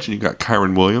at your bench and you got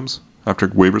Kyron Williams after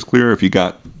waivers clear, if you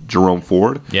got Jerome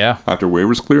Ford Yeah. after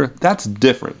waivers clear, that's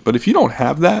different. But if you don't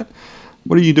have that,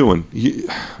 what are you doing?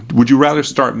 Would you rather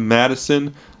start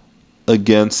Madison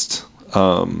against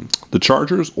the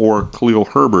Chargers or Khalil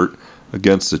Herbert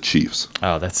against the Chiefs?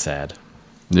 Oh, that's sad.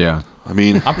 Yeah. I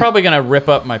mean, I'm probably going to rip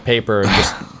up my paper and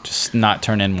just not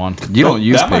turn in one. You don't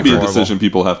use that might be paper. a decision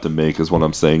people have to make, is what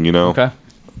I'm saying. You know, Okay.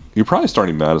 You're probably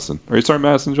starting Madison. Are you starting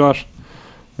Madison, Josh?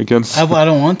 Against I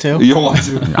don't want to. you don't want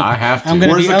to. I have to. I'm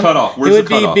gonna Where's be, the cutoff? Where's it would the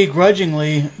cutoff? be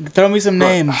begrudgingly. Throw me some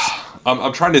names.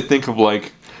 I'm trying to think of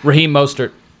like. Raheem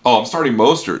Mostert. Oh, I'm starting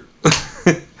Mostert.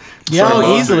 Yeah,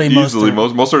 Sorry, easily Mostert.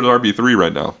 Mostert. Mostert is RB3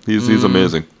 right now. He's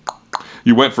amazing.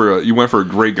 You went for a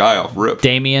great guy off rip.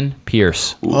 Damian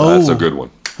Pierce. Ooh, that's a Oh. good one.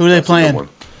 Who are they That's a good playing?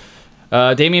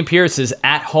 one. Damian Pierce is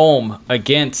at home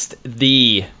against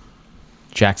the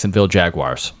Jacksonville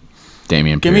Jaguars.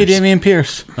 Damian Give Pierce. me Damian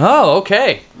Pierce. Oh,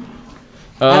 okay.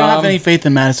 I don't have any faith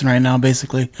in Madison right now,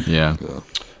 basically. Yeah.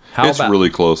 How It's about really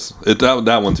close.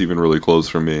 That one's even really close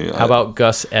for me. how about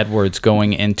Gus Edwards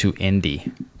going into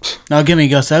Indy? Now give me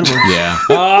Gus Edwards. Yeah.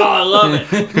 Oh, I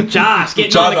love it. Josh,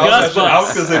 getting on the Gus I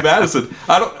was bus. going to say Madison.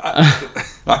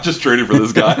 I just traded for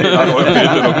this guy. I don't want to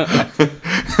pay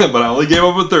him. But I only gave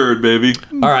him a third, baby.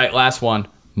 All right, last one.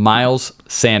 Miles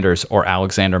Sanders or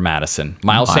Alexander Madison.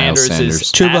 Miles Sanders is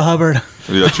Chuba at- Hubbard.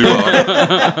 Yeah,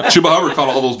 Chuba Hubbard caught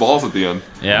all those balls at the end.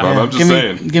 Yeah. I'm just give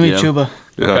saying. me, give me Yeah. Chuba.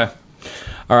 Yeah. Okay.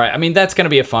 All right. I mean, that's going to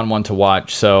be a fun one to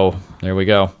watch. So there we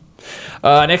go.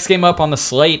 Next game up on the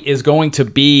slate is going to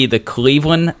be the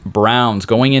Cleveland Browns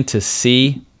going in to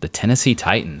see the Tennessee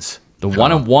Titans. The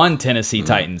 1-1 Tennessee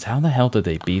Titans. How the hell did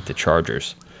they beat the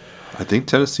Chargers? I think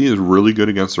Tennessee is really good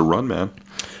against the run, man.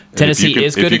 And Tennessee if you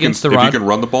is good against the If run. you can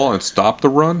run the ball and stop the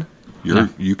run,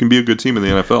 you can be a good team in the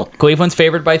NFL. Cleveland's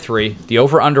favored by 3. The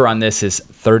over-under on this is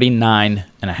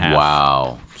 39.5.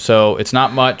 Wow. So it's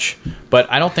not much,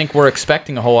 but I don't think we're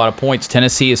expecting a whole lot of points.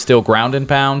 Tennessee is still ground and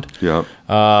pound. Yeah.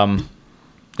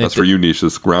 That's for you, Niche.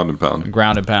 It's ground and pound.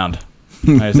 Ground and pound.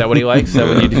 Is that what he likes? Is that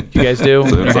what you guys do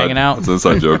when you're hanging out? That's an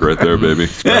inside joke right there, baby.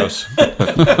 Gross.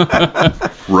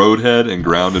 Roadhead and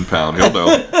ground and pound. He'll know.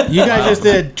 You guys just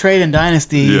did Trade and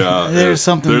Dynasty. Yeah, There's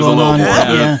something there's a going little on. more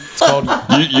there. Yeah. It's called.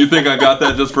 You think I got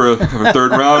that just for a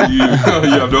third round? You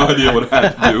have no idea what I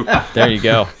had to do. There you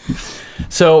go.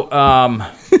 So,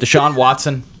 Deshaun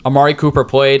Watson, Amari Cooper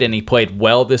played, and he played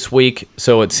well this week.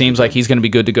 So it seems like he's going to be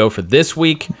good to go for this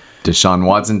week. Deshaun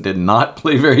Watson did not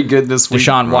play very good this week.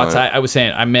 Deshaun Watson, Right. I was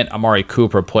saying, I meant Amari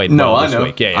Cooper played No, well I this know.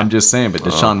 week. Yeah. I'm just saying, but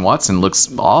Deshaun Watson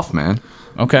looks off, man.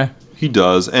 Okay. He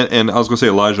does. And I was going to say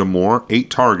Elijah Moore,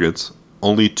 8 targets.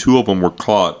 Only 2 of them were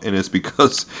caught, and it's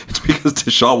because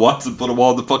Deshaun Watson put them all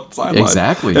on the fucking sideline.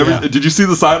 Exactly. Did you see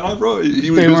the sideline, bro?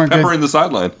 He was weren't peppering good. the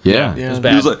sideline. Yeah. Yeah. It was He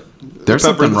bad. was like, There's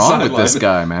something peppering the wrong with this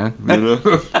sideline. guy, man. You know?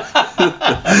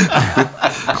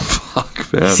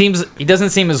 Fuck, man. He doesn't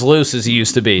seem as loose as he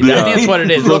used to be. Yeah. I think that's what it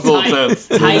is. It looks a little tight, tense.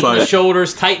 tight in the Tight.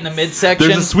 shoulders, tight in the midsection.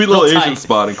 There's a sweet little real Asian tight.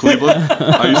 spot in Cleveland.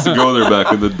 I used to go there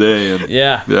back in the day, and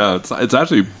Yeah. it's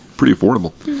actually pretty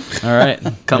affordable. All right.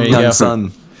 Come There you down, go.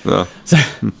 son. Yeah.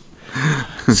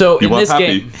 So You in want this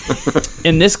happy. game,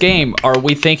 in this game, are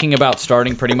we thinking about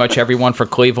starting pretty much everyone for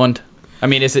Cleveland? I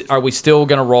mean, are we still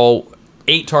going to roll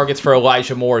 8 targets for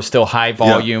Elijah Moore? Is still high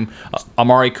volume.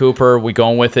 Amari Cooper, we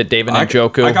going with it. David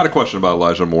Njoku. I got a question about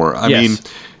Elijah Moore. I Yes. mean,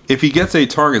 if he gets 8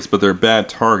 targets, but they're bad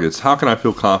targets, how can I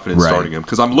feel confident Right. starting him?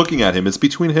 Because I'm looking at him. It's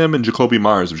between him and Jacoby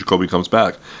Myers if Jacoby comes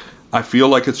back. I feel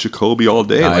like it's Jacoby all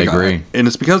day. I agree. And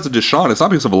it's because of Deshaun. It's not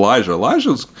because of Elijah.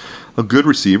 Elijah's a good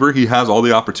receiver. He has all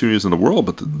the opportunities in the world,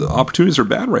 but the opportunities are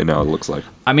bad right now, it looks like.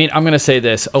 I mean, I'm going to say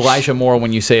this. Elijah Moore,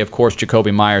 when you say, of course,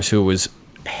 Jacoby Myers, who was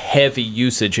heavy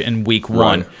usage in week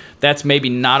 1, Right. that's maybe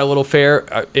not a little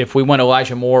fair. If we went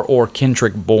Elijah Moore or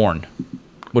Kendrick Bourne,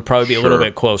 would probably be a little Sure.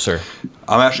 bit closer.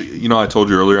 I'm actually, I told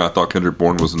you earlier, I thought Kendrick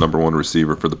Bourne was the number 1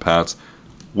 receiver for the Pats.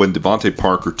 When Devontae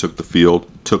Parker took the field,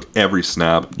 took every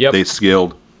snap, Yep. they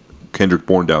scaled Kendrick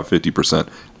Bourne down 50%.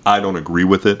 I don't agree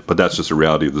with it, but that's just a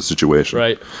reality of the situation.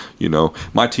 Right. You know,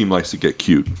 my team likes to get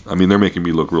cute. I mean, they're making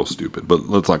me look real stupid, but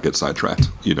let's not get sidetracked.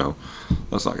 You know,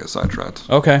 let's not get sidetracked.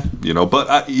 Okay. You know, but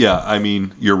I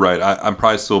mean, you're right. I'm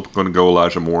probably still going to go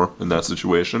Elijah Moore in that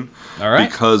situation. All right.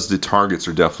 Because the targets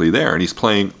are definitely there, and he's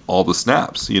playing all the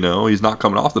snaps. You know, he's not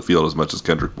coming off the field as much as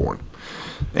Kendrick Bourne,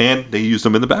 and they used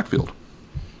him in the backfield.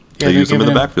 Yeah, they used him in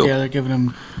the backfield. Yeah, they're giving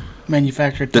him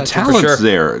manufactured The touches. talent's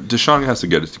there. Deshaun has to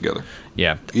get it together.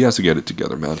 Yeah. He has to get it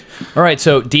together, man. All right,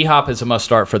 so D-Hop is a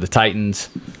must-start for the Titans.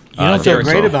 You don't feel Derek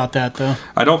great Carr. about that, though.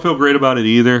 I don't feel great about it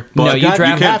either. But No, you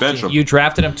drafted can't bench him. You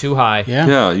drafted him too high. Yeah.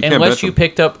 Yeah, you can't Unless bench you him.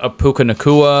 picked up a Puka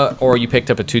Nakua or you picked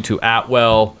up a Tutu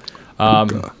Atwell.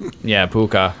 Yeah,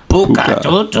 Puka. Puka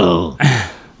Tutu.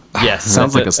 Yes.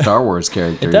 Sounds that's like it. a Star Wars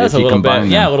character. It does if a you little combine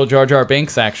bit. Yeah, a them. little Jar Jar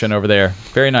Binks action over there.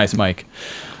 Very nice, Mike.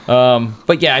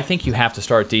 But yeah, I think you have to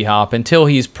start D-Hop until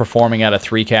he's performing at a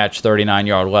 3-catch,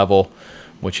 39-yard level,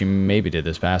 which he maybe did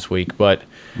this past week. But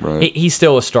Right. he's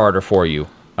still a starter for you.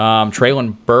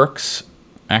 Traylon Burks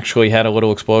actually had a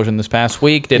little explosion this past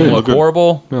week. Didn't Yeah, look looked good.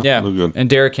 horrible. Yeah, looked good. And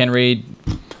Derrick Henry,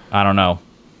 I don't know.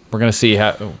 We're going to see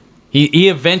how he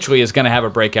eventually is going to have a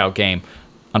breakout game.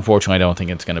 Unfortunately, I don't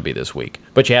think it's going to be this week.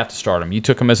 But you have to start him. You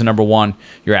took him as a number one.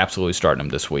 You're absolutely starting him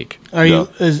this week. Are you?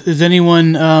 Is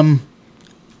anyone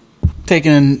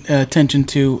taking attention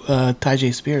to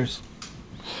Tajay Spears?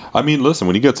 I mean, listen,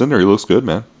 when he gets in there, he looks good,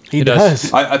 man. He does.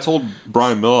 does. I told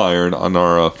Brian Milliron on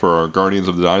our for our Guardians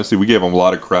of the Dynasty, we gave him a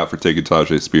lot of crap for taking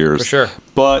Tajay Spears. For sure.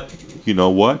 But you know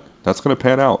what? That's going to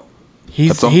pan out.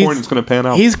 At some point, it's going to pan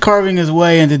out. He's carving his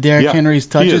way into Derrick Yeah, Henry's he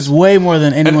touches is. way more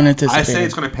than And anyone I anticipated. say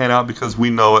it's going to pan out because we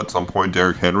know at some point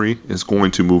Derrick Henry is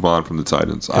going to move on from the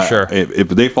Titans. For sure. If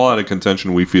they fall out of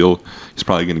contention, we feel he's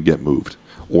probably going to get moved.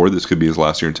 Or this could be his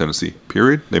last year in Tennessee.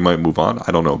 Period. They might move on.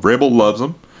 I don't know. Vrabel loves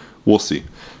him. We'll see.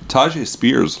 Tajay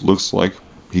Spears looks like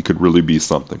he could really be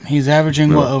something. He's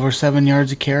averaging, Yeah. over 7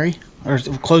 yards a carry? Or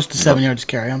close to 7 yards a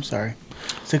carry, I'm sorry.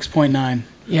 6.9.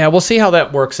 Yeah, we'll see how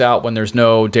that works out when there's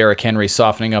no Derrick Henry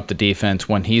softening up the defense,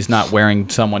 when he's not wearing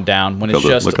someone down, when it's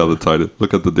just... Look how the Titan.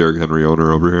 Look at the Derrick Henry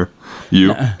owner over here.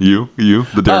 You,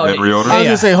 the Derrick Henry owner. I was Yeah. going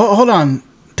to say, hold on.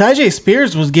 Tajay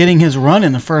Spears was getting his run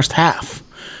in the first half.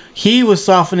 He was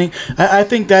softening. I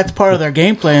think that's part of their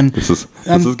game plan. This is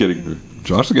getting.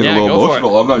 Josh is getting Yeah, a little go for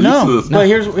emotional. I'm not used to No, this.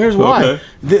 but here's why.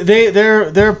 Okay.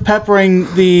 They're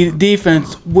peppering the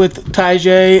defense with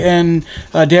Tajay and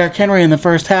Derrick Henry in the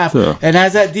first half, Yeah. and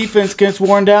as that defense gets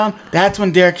worn down, that's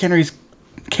when Derrick Henry's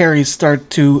carries start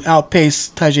to outpace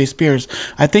Tajay Spears.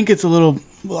 I think it's a little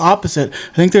opposite.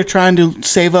 I think they're trying to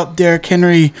save up Derrick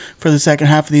Henry for the second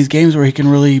half of these games where he can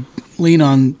really lean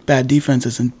on bad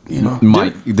defenses and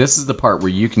Mike, this is the part where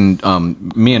you can.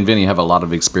 Me and Vinny have a lot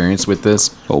of experience with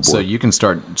this, Oh, boy. so you can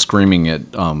start screaming at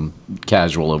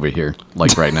casual over here,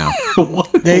 like right now.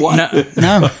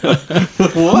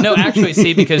 No, actually,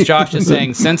 see, because Josh is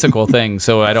saying sensical things,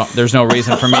 so there's no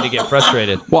reason for me to get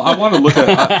frustrated. Well, I want to look at.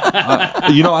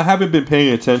 I haven't been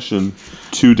paying attention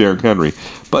to Derrick Henry,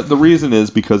 but the reason is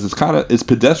because it's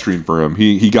pedestrian for him.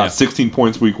 He got 16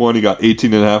 points week 1, he got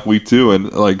 18.5 week 2, and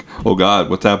oh God,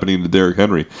 what's happening to Derrick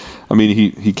Henry? I mean,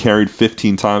 he carried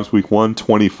 15 times week 1,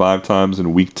 25 times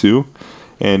in week 2,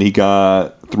 and he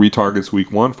got 3 targets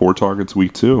week 1, 4 targets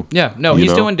week 2. Yeah, no,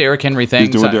 he's doing Derrick Henry things.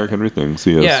 He's doing Derrick Henry things.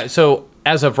 He is. Yeah, so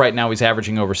as of right now, he's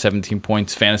averaging over 17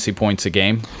 fantasy points a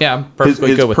game. Yeah, I'm perfectly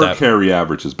His good with per that. carry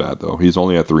average is bad though. He's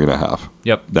only at 3.5.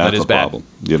 Yep, That's that is a bad. problem.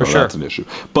 For sure. That's an issue.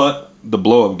 But the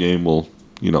blow-up game will,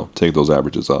 take those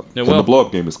averages up. It And will. the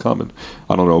blow-up game is coming.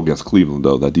 I don't know against Cleveland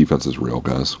though. That defense is real,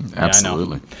 guys.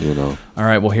 Absolutely. All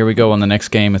right, well, here we go on the next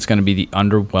game. It's going to be the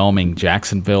underwhelming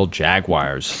Jacksonville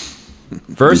Jaguars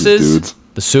versus dudes.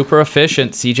 the super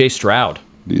efficient C.J. Stroud.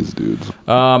 These dudes.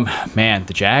 Man,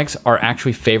 the Jags are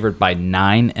actually favored by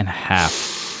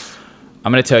 9.5.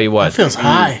 I'm going to tell you what. That feels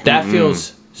high. That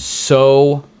feels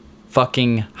so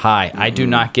fucking high. I do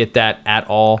not get that at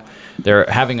all. They're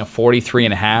having a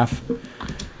 43.5.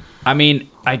 I mean,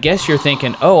 I guess you're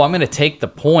thinking, I'm going to take the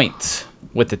points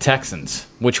with the Texans,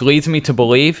 which leads me to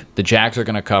believe the Jags are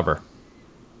going to cover.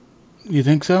 You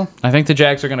think so? I think the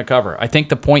Jags are going to cover. I think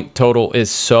the point total is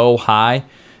so high,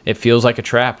 it feels like a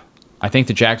trap. I think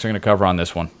the Jags are going to cover on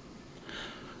this one.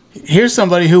 Here's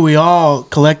somebody who we all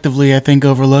collectively, I think,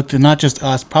 overlooked, and not just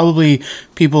us, probably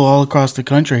people all across the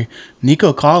country.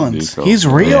 Nico Collins. Nico. He's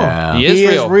real. Yeah. He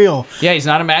is real. Yeah, he's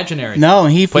not imaginary. No,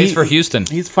 he plays for Houston.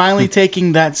 He's finally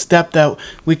taking that step that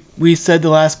we said the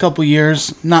last couple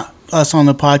years, not us on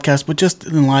the podcast, but just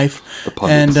in life. The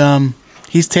pundits. And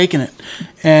he's taking it.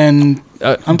 And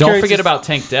I'm don't curious forget to- about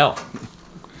Tank Dell.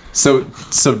 So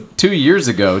 2 years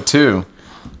ago too,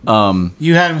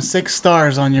 You had him 6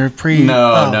 stars on your pre.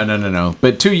 No.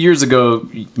 But 2 years ago,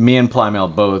 me and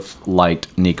Plymel both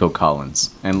liked Nico Collins.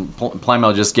 And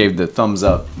Plymel just gave the thumbs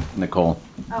up, Nicole.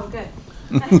 Oh, good.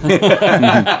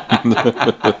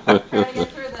 Gotta get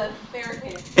through the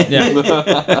barricade.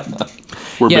 Yeah.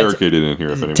 We're barricaded in here.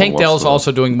 If anyone Tank wants Dell's to know.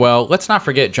 also doing well. Let's not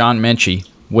forget John Menchie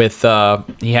with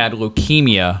he had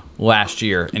leukemia last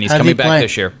year, and he's How'd coming he back play?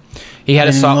 this year. He had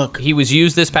I didn't look. he was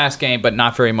used this past game, but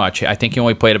not very much. I think he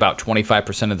only played about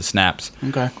 25% of the snaps.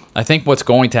 Okay. I think what's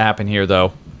going to happen here,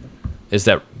 though, is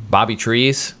that Bobby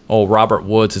Trees, Robert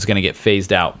Woods, is going to get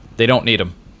phased out. They don't need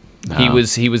him. No. He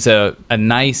was a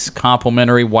nice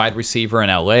complimentary wide receiver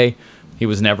in L.A. He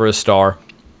was never a star.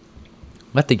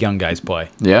 Let the young guys play.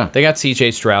 Yeah. They got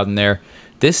C.J. Stroud in there.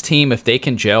 This team, if they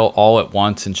can gel all at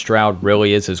once, and Stroud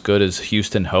really is as good as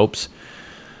Houston hopes,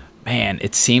 man,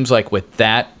 it seems like with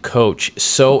that coach,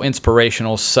 so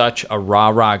inspirational, such a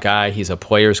rah-rah guy, he's a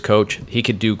player's coach, he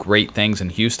could do great things in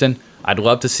Houston. I'd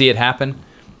love to see it happen.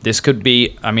 This could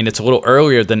be, it's a little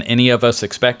earlier than any of us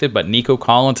expected, but Nico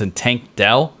Collins and Tank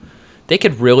Dell, they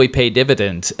could really pay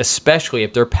dividends, especially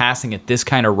if they're passing at this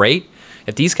kind of rate.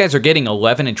 If these guys are getting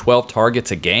 11 and 12 targets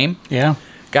a game, Yeah.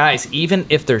 guys, even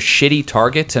if they're shitty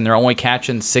targets and they're only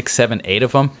catching 6, 7, 8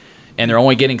 of them, and they're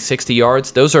only getting 60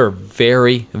 yards, those are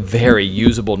very, very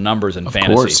usable numbers in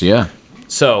fantasy. Of course, yeah.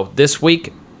 So this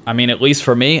week, at least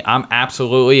for me, I'm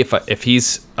absolutely, if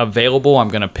he's available, I'm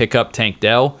going to pick up Tank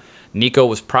Dell. Nico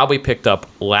was probably picked up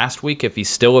last week. If he's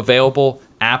still available,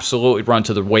 absolutely run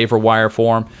to the waiver wire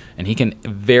for him, and he can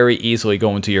very easily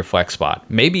go into your flex spot.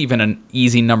 Maybe even an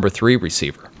easy number 3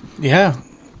 receiver. Yeah.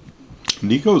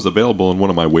 Nico is available in one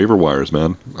of my waiver wires,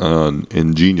 man,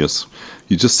 in Genius.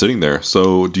 He's just sitting there.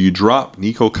 So do you drop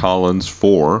Nico Collins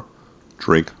for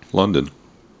Drake London?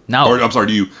 No. Or, I'm sorry,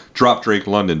 do you drop Drake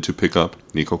London to pick up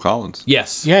Nico Collins?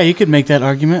 Yes. Yeah, you could make that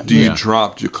argument. Do you Yeah.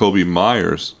 drop Jacoby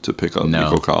Myers to pick up No.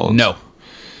 Nico Collins? No.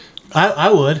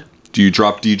 I would. Do you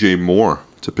drop DJ Moore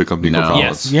to pick up Nico No.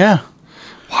 Collins? Yes. Yeah.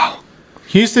 Wow.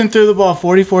 Houston threw the ball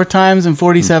 44 times and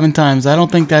 47 times. I don't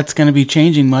think that's going to be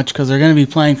changing much because they're going to be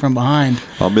playing from behind.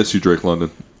 I'll miss you, Drake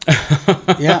London.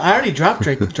 Yeah, I already dropped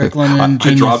Drake London. I in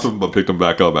Genius. dropped him but picked him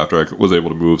back up after I was able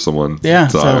to move someone Yeah,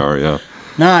 to so- IR, yeah.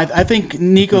 No, I think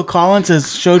Nico Collins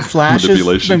has showed flashes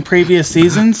Manipulation. in previous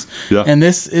seasons, Yeah. and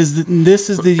this is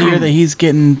the year that he's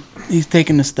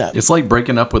taking the step. It's like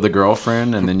breaking up with a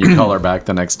girlfriend, and then you call her back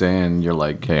the next day, and you're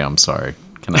like, hey, I'm sorry.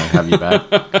 Can I have you back?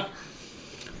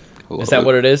 Is that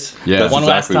what it is? Yeah. That's One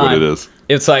last exactly time. what it is.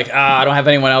 It's like, I don't have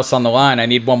anyone else on the line. I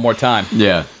need one more time.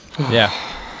 Yeah. Yeah.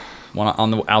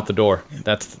 One out the door.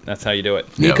 That's how you do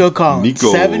it. Nico Collins,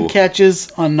 Nico. 7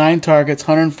 catches on 9 targets,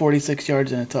 146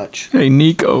 yards and a touch. Hey,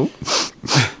 Nico.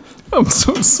 I'm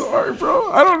so sorry,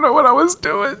 bro. I don't know what I was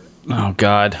doing. Oh,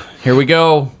 God. Here we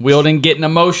go. Wielding getting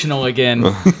emotional again.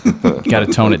 Got to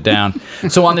tone it down.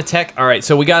 So on the all right,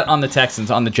 so we got on the Texans,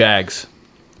 on the Jags.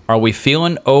 Are we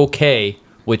feeling okay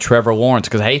with Trevor Lawrence?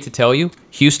 Because I hate to tell you,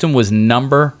 Houston was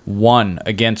number 1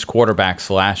 against quarterbacks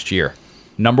last year.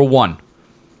 Number 1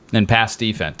 in pass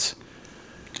defense.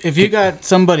 If you got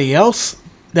somebody else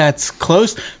that's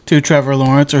close to Trevor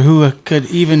Lawrence or who could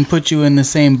even put you in the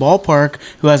same ballpark,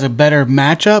 who has a better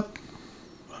matchup,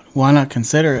 why not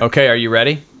consider it? Okay, are you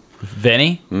ready?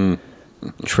 Vinny,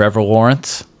 Trevor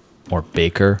Lawrence, or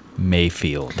Baker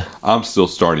Mayfield? I'm still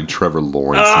starting Trevor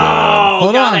Lawrence,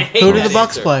 Hold God, I on. hate Who do that the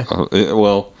Bucks answer. play? man.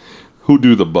 Well, who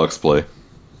do the Bucks play?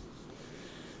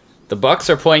 The Bucks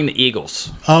are playing the Eagles.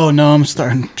 Oh, no, I'm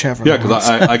starting Trevor Yeah, Lawrence.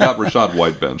 because I got Rashad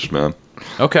White benched, man,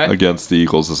 Okay. against the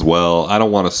Eagles as well. I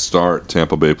don't want to start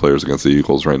Tampa Bay players against the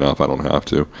Eagles right now if I don't have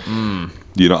to.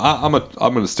 You know, I'm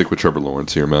going to stick with Trevor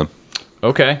Lawrence here, man.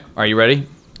 Okay. Are you ready?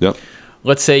 Yep.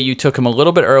 Let's say you took him a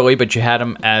little bit early, but you had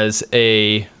him as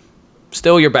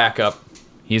still your backup.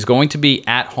 He's going to be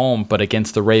at home, but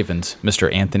against the Ravens,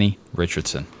 Mr. Anthony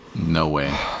Richardson. No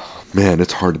way. Man,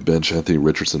 it's hard to bench Anthony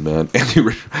Richardson, man.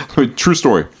 True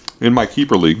story. In my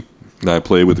keeper league that I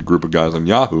play with a group of guys on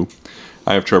Yahoo,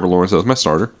 I have Trevor Lawrence as my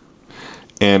starter,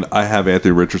 and I have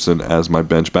Anthony Richardson as my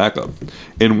bench backup.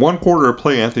 In one quarter of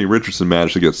play, Anthony Richardson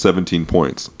managed to get 17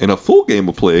 points. In a full game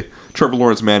of play, Trevor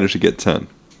Lawrence managed to get 10.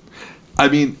 I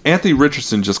mean, Anthony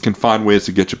Richardson just can find ways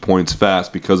to get you points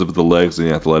fast because of the legs and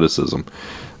the athleticism.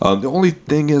 The only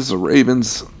thing is the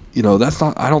Ravens, that's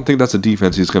not. I don't think that's a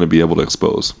defense he's going to be able to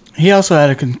expose. He also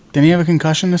had didn't he have a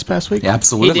concussion this past week? He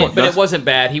Absolutely. did, but it wasn't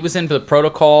bad. He was into the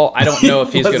protocol. I don't know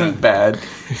if he's going to. bad.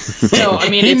 No, I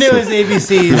mean, He it's, knew his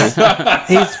ABCs.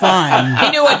 He's fine.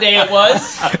 he knew what day it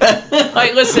was.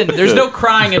 Like, listen, there's no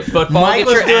crying in football. Mike Get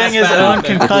was your doing ass his back own out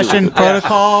there. concussion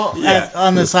protocol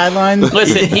on the sidelines.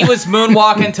 Listen, he was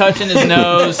moonwalking, touching his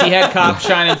nose. He had cops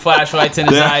shining flashlights in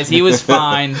his eyes. He was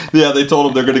fine. Yeah, they told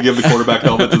him they're going to give the quarterback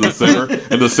helmet to the center,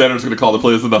 and the center's going to call the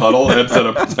plays in the huddle and set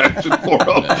up protection for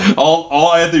him.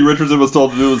 All Anthony Richardson was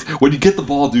told to do is, when you get the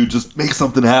ball, dude, just make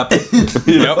something happen.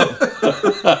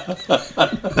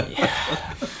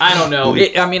 I don't know.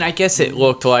 I guess it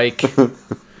looked like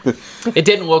it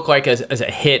didn't look like as a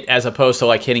hit as opposed to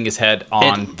like hitting his head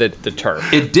on the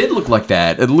turf. It did look like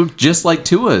that. It looked just like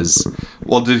Tua's.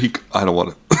 Well, did he? I don't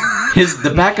want to.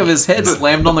 The back of his head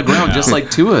slammed on the ground just like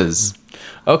Tua's.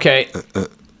 Okay,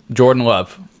 Jordan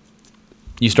Love.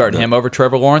 You starting him over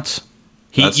Trevor Lawrence?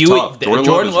 That's tough.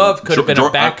 Jordan Love could have been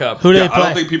a backup. Who did they I don't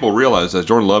play? think people realize that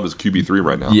Jordan Love is QB3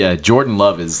 right now. Yeah, Jordan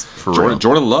Love is for real.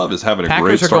 Jordan Love is having a great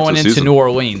Packers are start going to the into season. New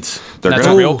Orleans. They're That's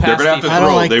gonna, a real they're pass gonna have to defense. I don't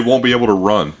throw. like- They won't be able to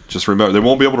run. Just remember, they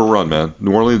won't be able to run, man.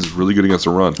 New Orleans is really good against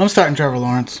the run. I'm starting Trevor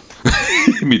Lawrence.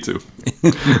 Me too.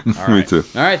 All Me right. too.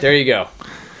 All right, there you go.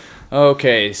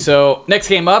 Okay, so next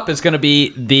game up is going to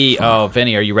be the. Oh,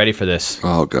 Vinny, are you ready for this?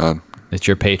 Oh God. It's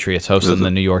your Patriots hosting Is it?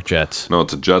 the New York Jets. No,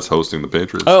 it's the Jets hosting the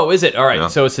Patriots. Oh, is it? All right, Yeah.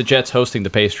 so it's the Jets hosting the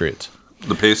Patriots.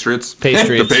 The Patriots.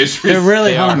 Patriots. The Patriots. They're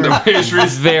really They are. hungry. The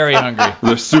Patriots. Very hungry.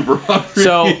 They're super hungry.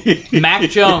 So, Mac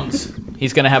Jones,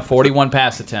 he's going to have 41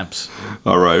 pass attempts.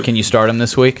 All right. Can you start him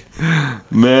this week?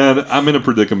 Man, I'm in a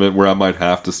predicament where I might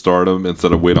have to start him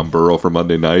instead of wait on Burrow for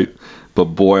Monday night. But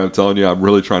boy, I'm telling you, I'm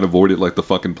really trying to avoid it like the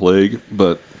fucking plague.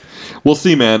 But we'll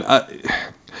see, man.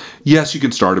 Yes, you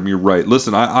can start him. You're right.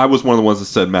 Listen, I was one of the ones that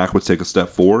said Mac would take a step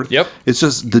forward. Yep. It's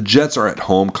just the Jets are at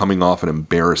home coming off an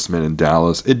embarrassment in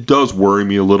Dallas. It does worry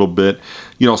me a little bit.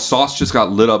 Sauce just got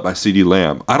lit up by CeeDee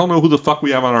Lamb. I don't know who the fuck we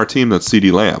have on our team that's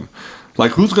CeeDee Lamb.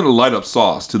 Like, who's going to light up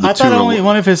Sauce to the I thought only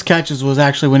one of his catches was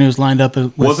actually when he was lined up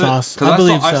with was Sauce. it? 'Cause I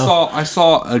believe so. I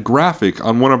saw a graphic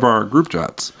on one of our group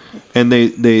chats, and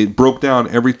they broke down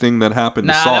everything that happened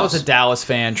to Nah, Sauce. that was a Dallas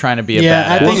fan trying to be a Yeah,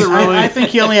 badass. I think, Was it really? I think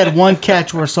he only had one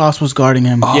catch where Sauce was guarding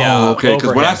him. Oh, Yeah, okay. Because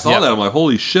over when I him. saw Yep. that, I'm like,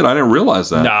 holy shit, I didn't realize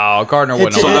that. No, Gardner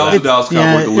wouldn't It's- So have that allowed was a that. Dallas yeah,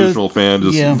 Cowboy it was- delusional fan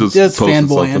just yeah, just posted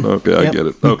fanboying. something. Okay, I Yep. get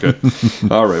it. Okay.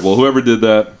 All right. Well, whoever did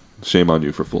that, shame on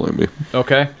you for fooling me.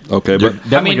 Okay. Okay, but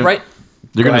Right?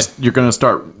 You're Go gonna ahead. you're gonna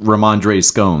start Ramondre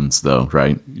Scones though,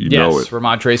 right? you know Yes, it.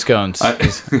 Ramondre Scones.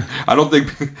 I don't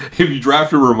think if you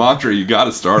draft your Ramondre, you got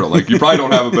to start him. Like, you probably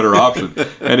don't have a better option.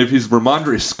 And if he's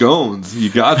Ramondre Scones, you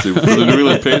got to for the New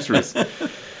England Patriots.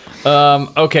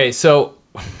 Okay, so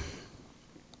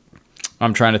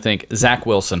I'm trying to think. Zach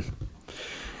Wilson.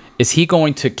 Is he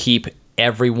going to keep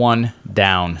everyone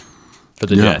down for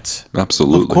the Jets?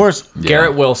 Absolutely. Of course,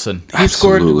 Garrett Wilson. he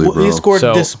scored. Absolutely, bro. He scored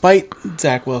So- despite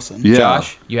Zach Wilson. Yeah.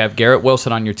 Josh, you have Garrett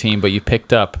Wilson on your team, but you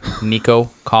picked up Nico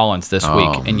Collins this Oh,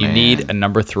 week, and you man. need a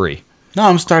number 3. No,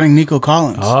 I'm starting Nico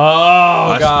Collins. Oh,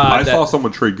 I God. saw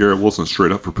someone trade Garrett Wilson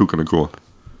straight up for Puka Nacua.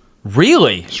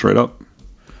 Really? Straight up.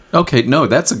 Okay, no,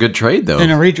 that's a good trade though.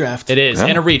 In a redraft. It is. Yeah.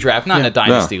 In a redraft, not in a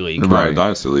dynasty league. Not a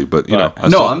dynasty league, but you know, I'm I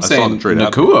saw saying the trade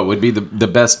happen. Nakua would be the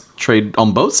best trade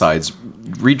on both sides,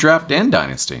 redraft and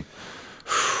dynasty.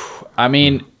 I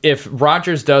mean, if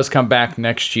Rodgers does come back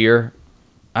next year,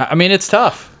 I mean, it's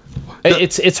tough.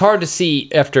 It's hard to see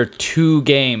after 2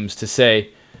 games to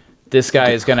say this guy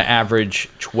is going to average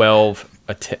 12.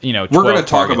 12 We're going to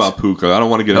talk targets. about Puka. I don't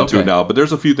want to get into Okay. it now, but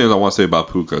there's a few things I want to say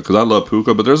about Puka because I love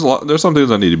Puka, but there's some things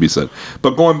that need to be said.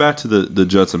 But going back to the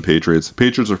Jets and Patriots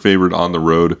are favored on the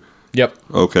road. Yep.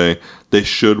 Okay, they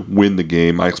should win the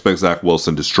game. I expect Zach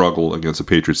Wilson to struggle against the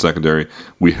Patriots secondary.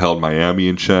 We held Miami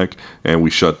in check, and we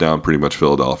shut down pretty much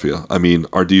Philadelphia. I mean,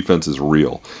 our defense is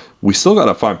real. We still got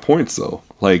to find points, though.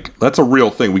 Like, that's a real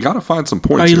thing. We got to find some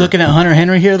points. Are you here. looking at Hunter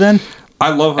Henry here then? I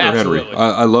love Hunter Absolutely. Henry.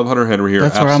 I love Hunter Henry here.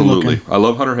 That's where I'm Absolutely. looking. I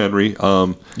love Hunter Henry. Too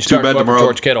start bad going for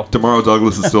George Kittle. Tomorrow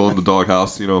Douglas is still in the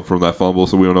doghouse, from that fumble,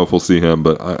 so we don't know if we'll see him.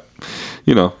 But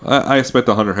I expect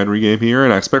the Hunter Henry game here,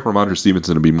 and I expect Ramondre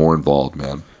Stevenson to be more involved,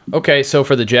 man. Okay, so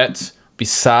for the Jets,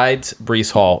 besides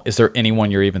Breece Hall, is there anyone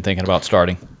you're even thinking about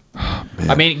starting?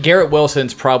 I mean, Garrett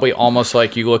Wilson's probably almost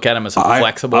like you look at him as a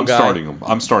flexible I'm guy. starting him.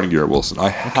 I'm starting Garrett Wilson. I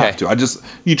have Okay. to.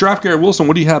 You draft Garrett Wilson.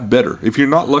 What do you have better? If you're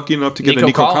not lucky enough to get a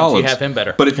Nico Collins, you have him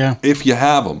better. But if you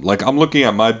have him, like I'm looking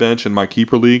at my bench in my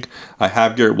keeper league, I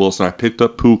have Garrett Wilson. I picked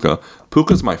up Puka.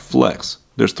 Puka's my flex.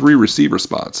 There's 3 receiver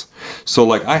spots. So,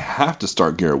 like, I have to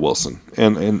start Garrett Wilson.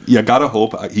 And you got to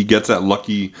hope he gets that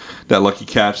lucky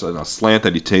catch, a slant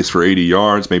that he takes for 80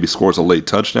 yards, maybe scores a late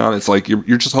touchdown. It's like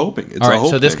you're just hoping. It's All a right,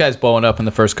 hope so this thing. guy's blowing up in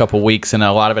the first couple weeks, and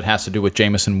a lot of it has to do with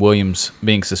Jamison Williams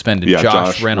being suspended. Yeah,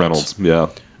 Josh Reynolds. Yeah,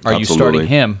 Are you starting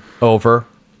him over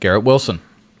Garrett Wilson?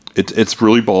 It's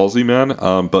really ballsy, man.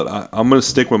 But I'm going to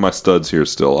stick with my studs here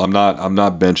still. I'm not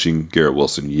benching Garrett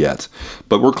Wilson yet,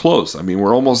 but we're close. I mean,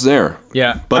 we're almost there.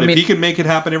 Yeah, But if he can make it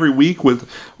happen every week with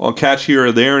a catch here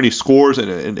or there, and he scores,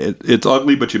 and it's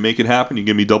ugly, but you make it happen, you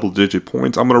give me double-digit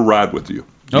points, I'm going to ride with you.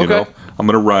 You know? I'm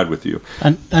going to ride with you.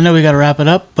 I know we got to wrap it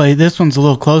up, but this one's a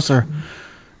little closer.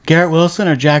 Garrett Wilson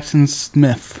or Jackson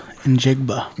Smith in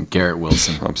Jigba? Garrett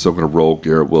Wilson. I'm still going to roll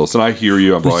Garrett Wilson. I hear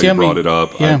you. I've already brought it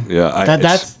up. Yeah,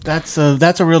 that's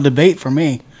a real debate for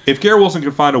me. If Garrett Wilson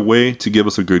can find a way to give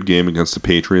us a good game against the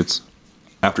Patriots,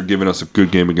 after giving us a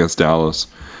good game against Dallas,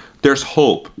 there's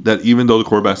hope that even though the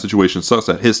quarterback situation sucks,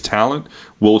 that his talent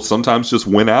will sometimes just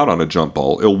win out on a jump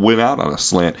ball. It'll win out on a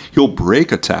slant. He'll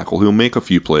break a tackle. He'll make a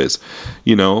few plays.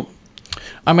 You know,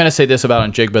 I'm going to say this about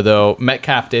Njigba, though.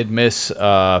 Metcalf did miss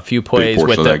a few plays with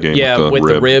portion of that game with with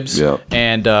the the ribs, Yeah.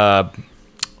 and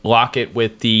Lockett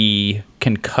with the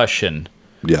concussion.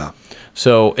 Yeah.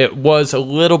 So it was a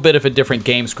little bit of a different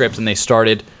game script than they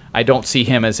started. I don't see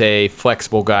him as a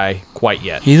flexible guy quite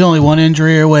yet. He's only one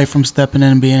injury away from stepping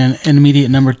in and being an immediate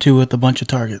number 2 with a bunch of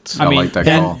targets. I mean, like that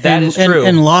call. That is true.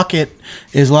 And Lockett,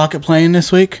 is Lockett playing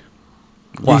this week?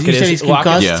 Lockett You said he's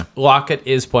concussed? Yeah. Lockett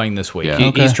is playing this week. Yeah. He's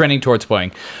Okay. trending towards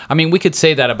playing. I mean, we could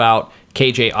say that about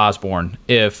KJ Osborne.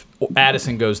 If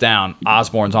Addison goes down,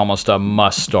 Osborne's almost a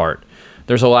must start.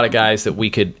 There's a lot of guys that we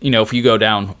could, if you go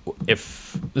down,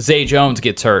 if Zay Jones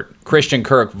gets hurt, Christian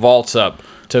Kirk vaults up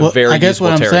to very I guess useful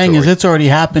what I'm territory. saying is it's already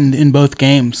happened in both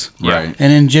games. Right. And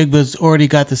then Jigba's already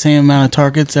got the same amount of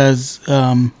targets as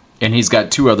And he's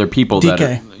got 2 other people that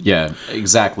DK. are. Yeah,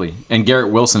 exactly. And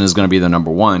Garrett Wilson is going to be the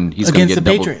number 1. He's going to Against get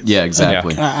the double. Patriots. Yeah,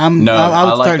 exactly. I would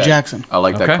like start that. Jackson. I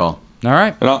like Okay. that call. All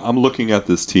right. And I'm looking at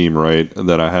this team, right,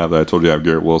 that I have. That I told you I have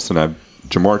Garrett Wilson. I have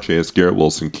Jamar Chase, Garrett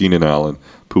Wilson, Keenan Allen,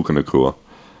 Puka Nacua.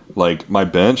 Like, my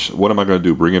bench, what am I going to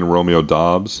do? Bring in Romeo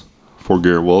Doubs for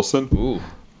Garrett Wilson? Ooh.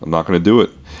 I'm not going to do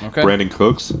it. Okay. Brandon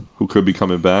Cooks, who could be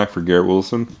coming back for Garrett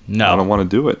Wilson? No. I don't want to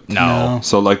do it. No.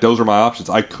 So, like, those are my options.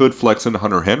 I could flex in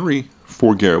Hunter Henry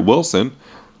for Garrett Wilson.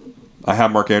 I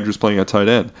have Mark Andrews playing at tight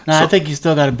end. No, So- I think you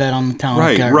still got to bet on the talent. of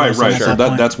Right. Garrett Wilson at Sure.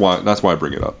 that point. That's why I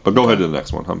bring it up. But go ahead to the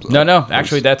next one, Hamza. No.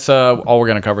 Actually, that's all we're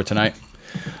going to cover tonight.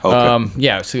 Okay.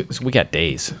 Yeah, so we got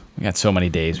days. We got so many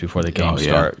days before the games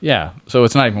yeah. start. Yeah, so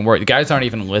it's not even worth. The guys aren't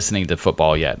even listening to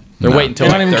football yet. They're No. waiting until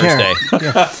They don't like even Thursday.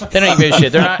 care. Yeah. They don't even give a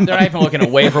shit. They're not even looking at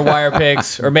waiver wire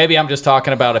picks. Or maybe I'm just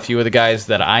talking about a few of the guys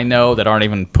that I know that aren't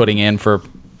even putting in for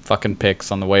fucking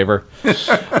picks on the waiver.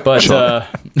 But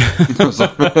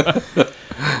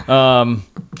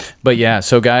but yeah,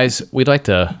 so guys, we'd like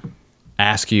to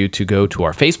ask you to go to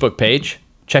our Facebook page.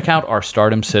 Check out our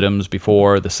Stardom Sitt'ems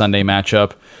before the Sunday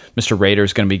matchup. Mr.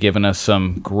 Rader's going to be giving us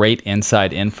some great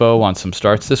inside info on some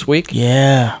starts this week.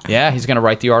 Yeah. Yeah, he's going to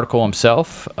write the article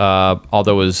himself,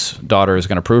 although his daughter is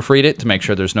going to proofread it to make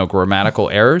sure there's no grammatical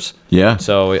errors. Yeah.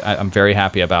 So I'm very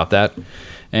happy about that.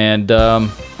 And,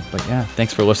 but yeah,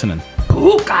 thanks for listening. And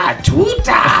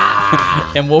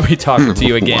we'll be talking to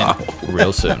you again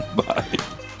real soon. Bye.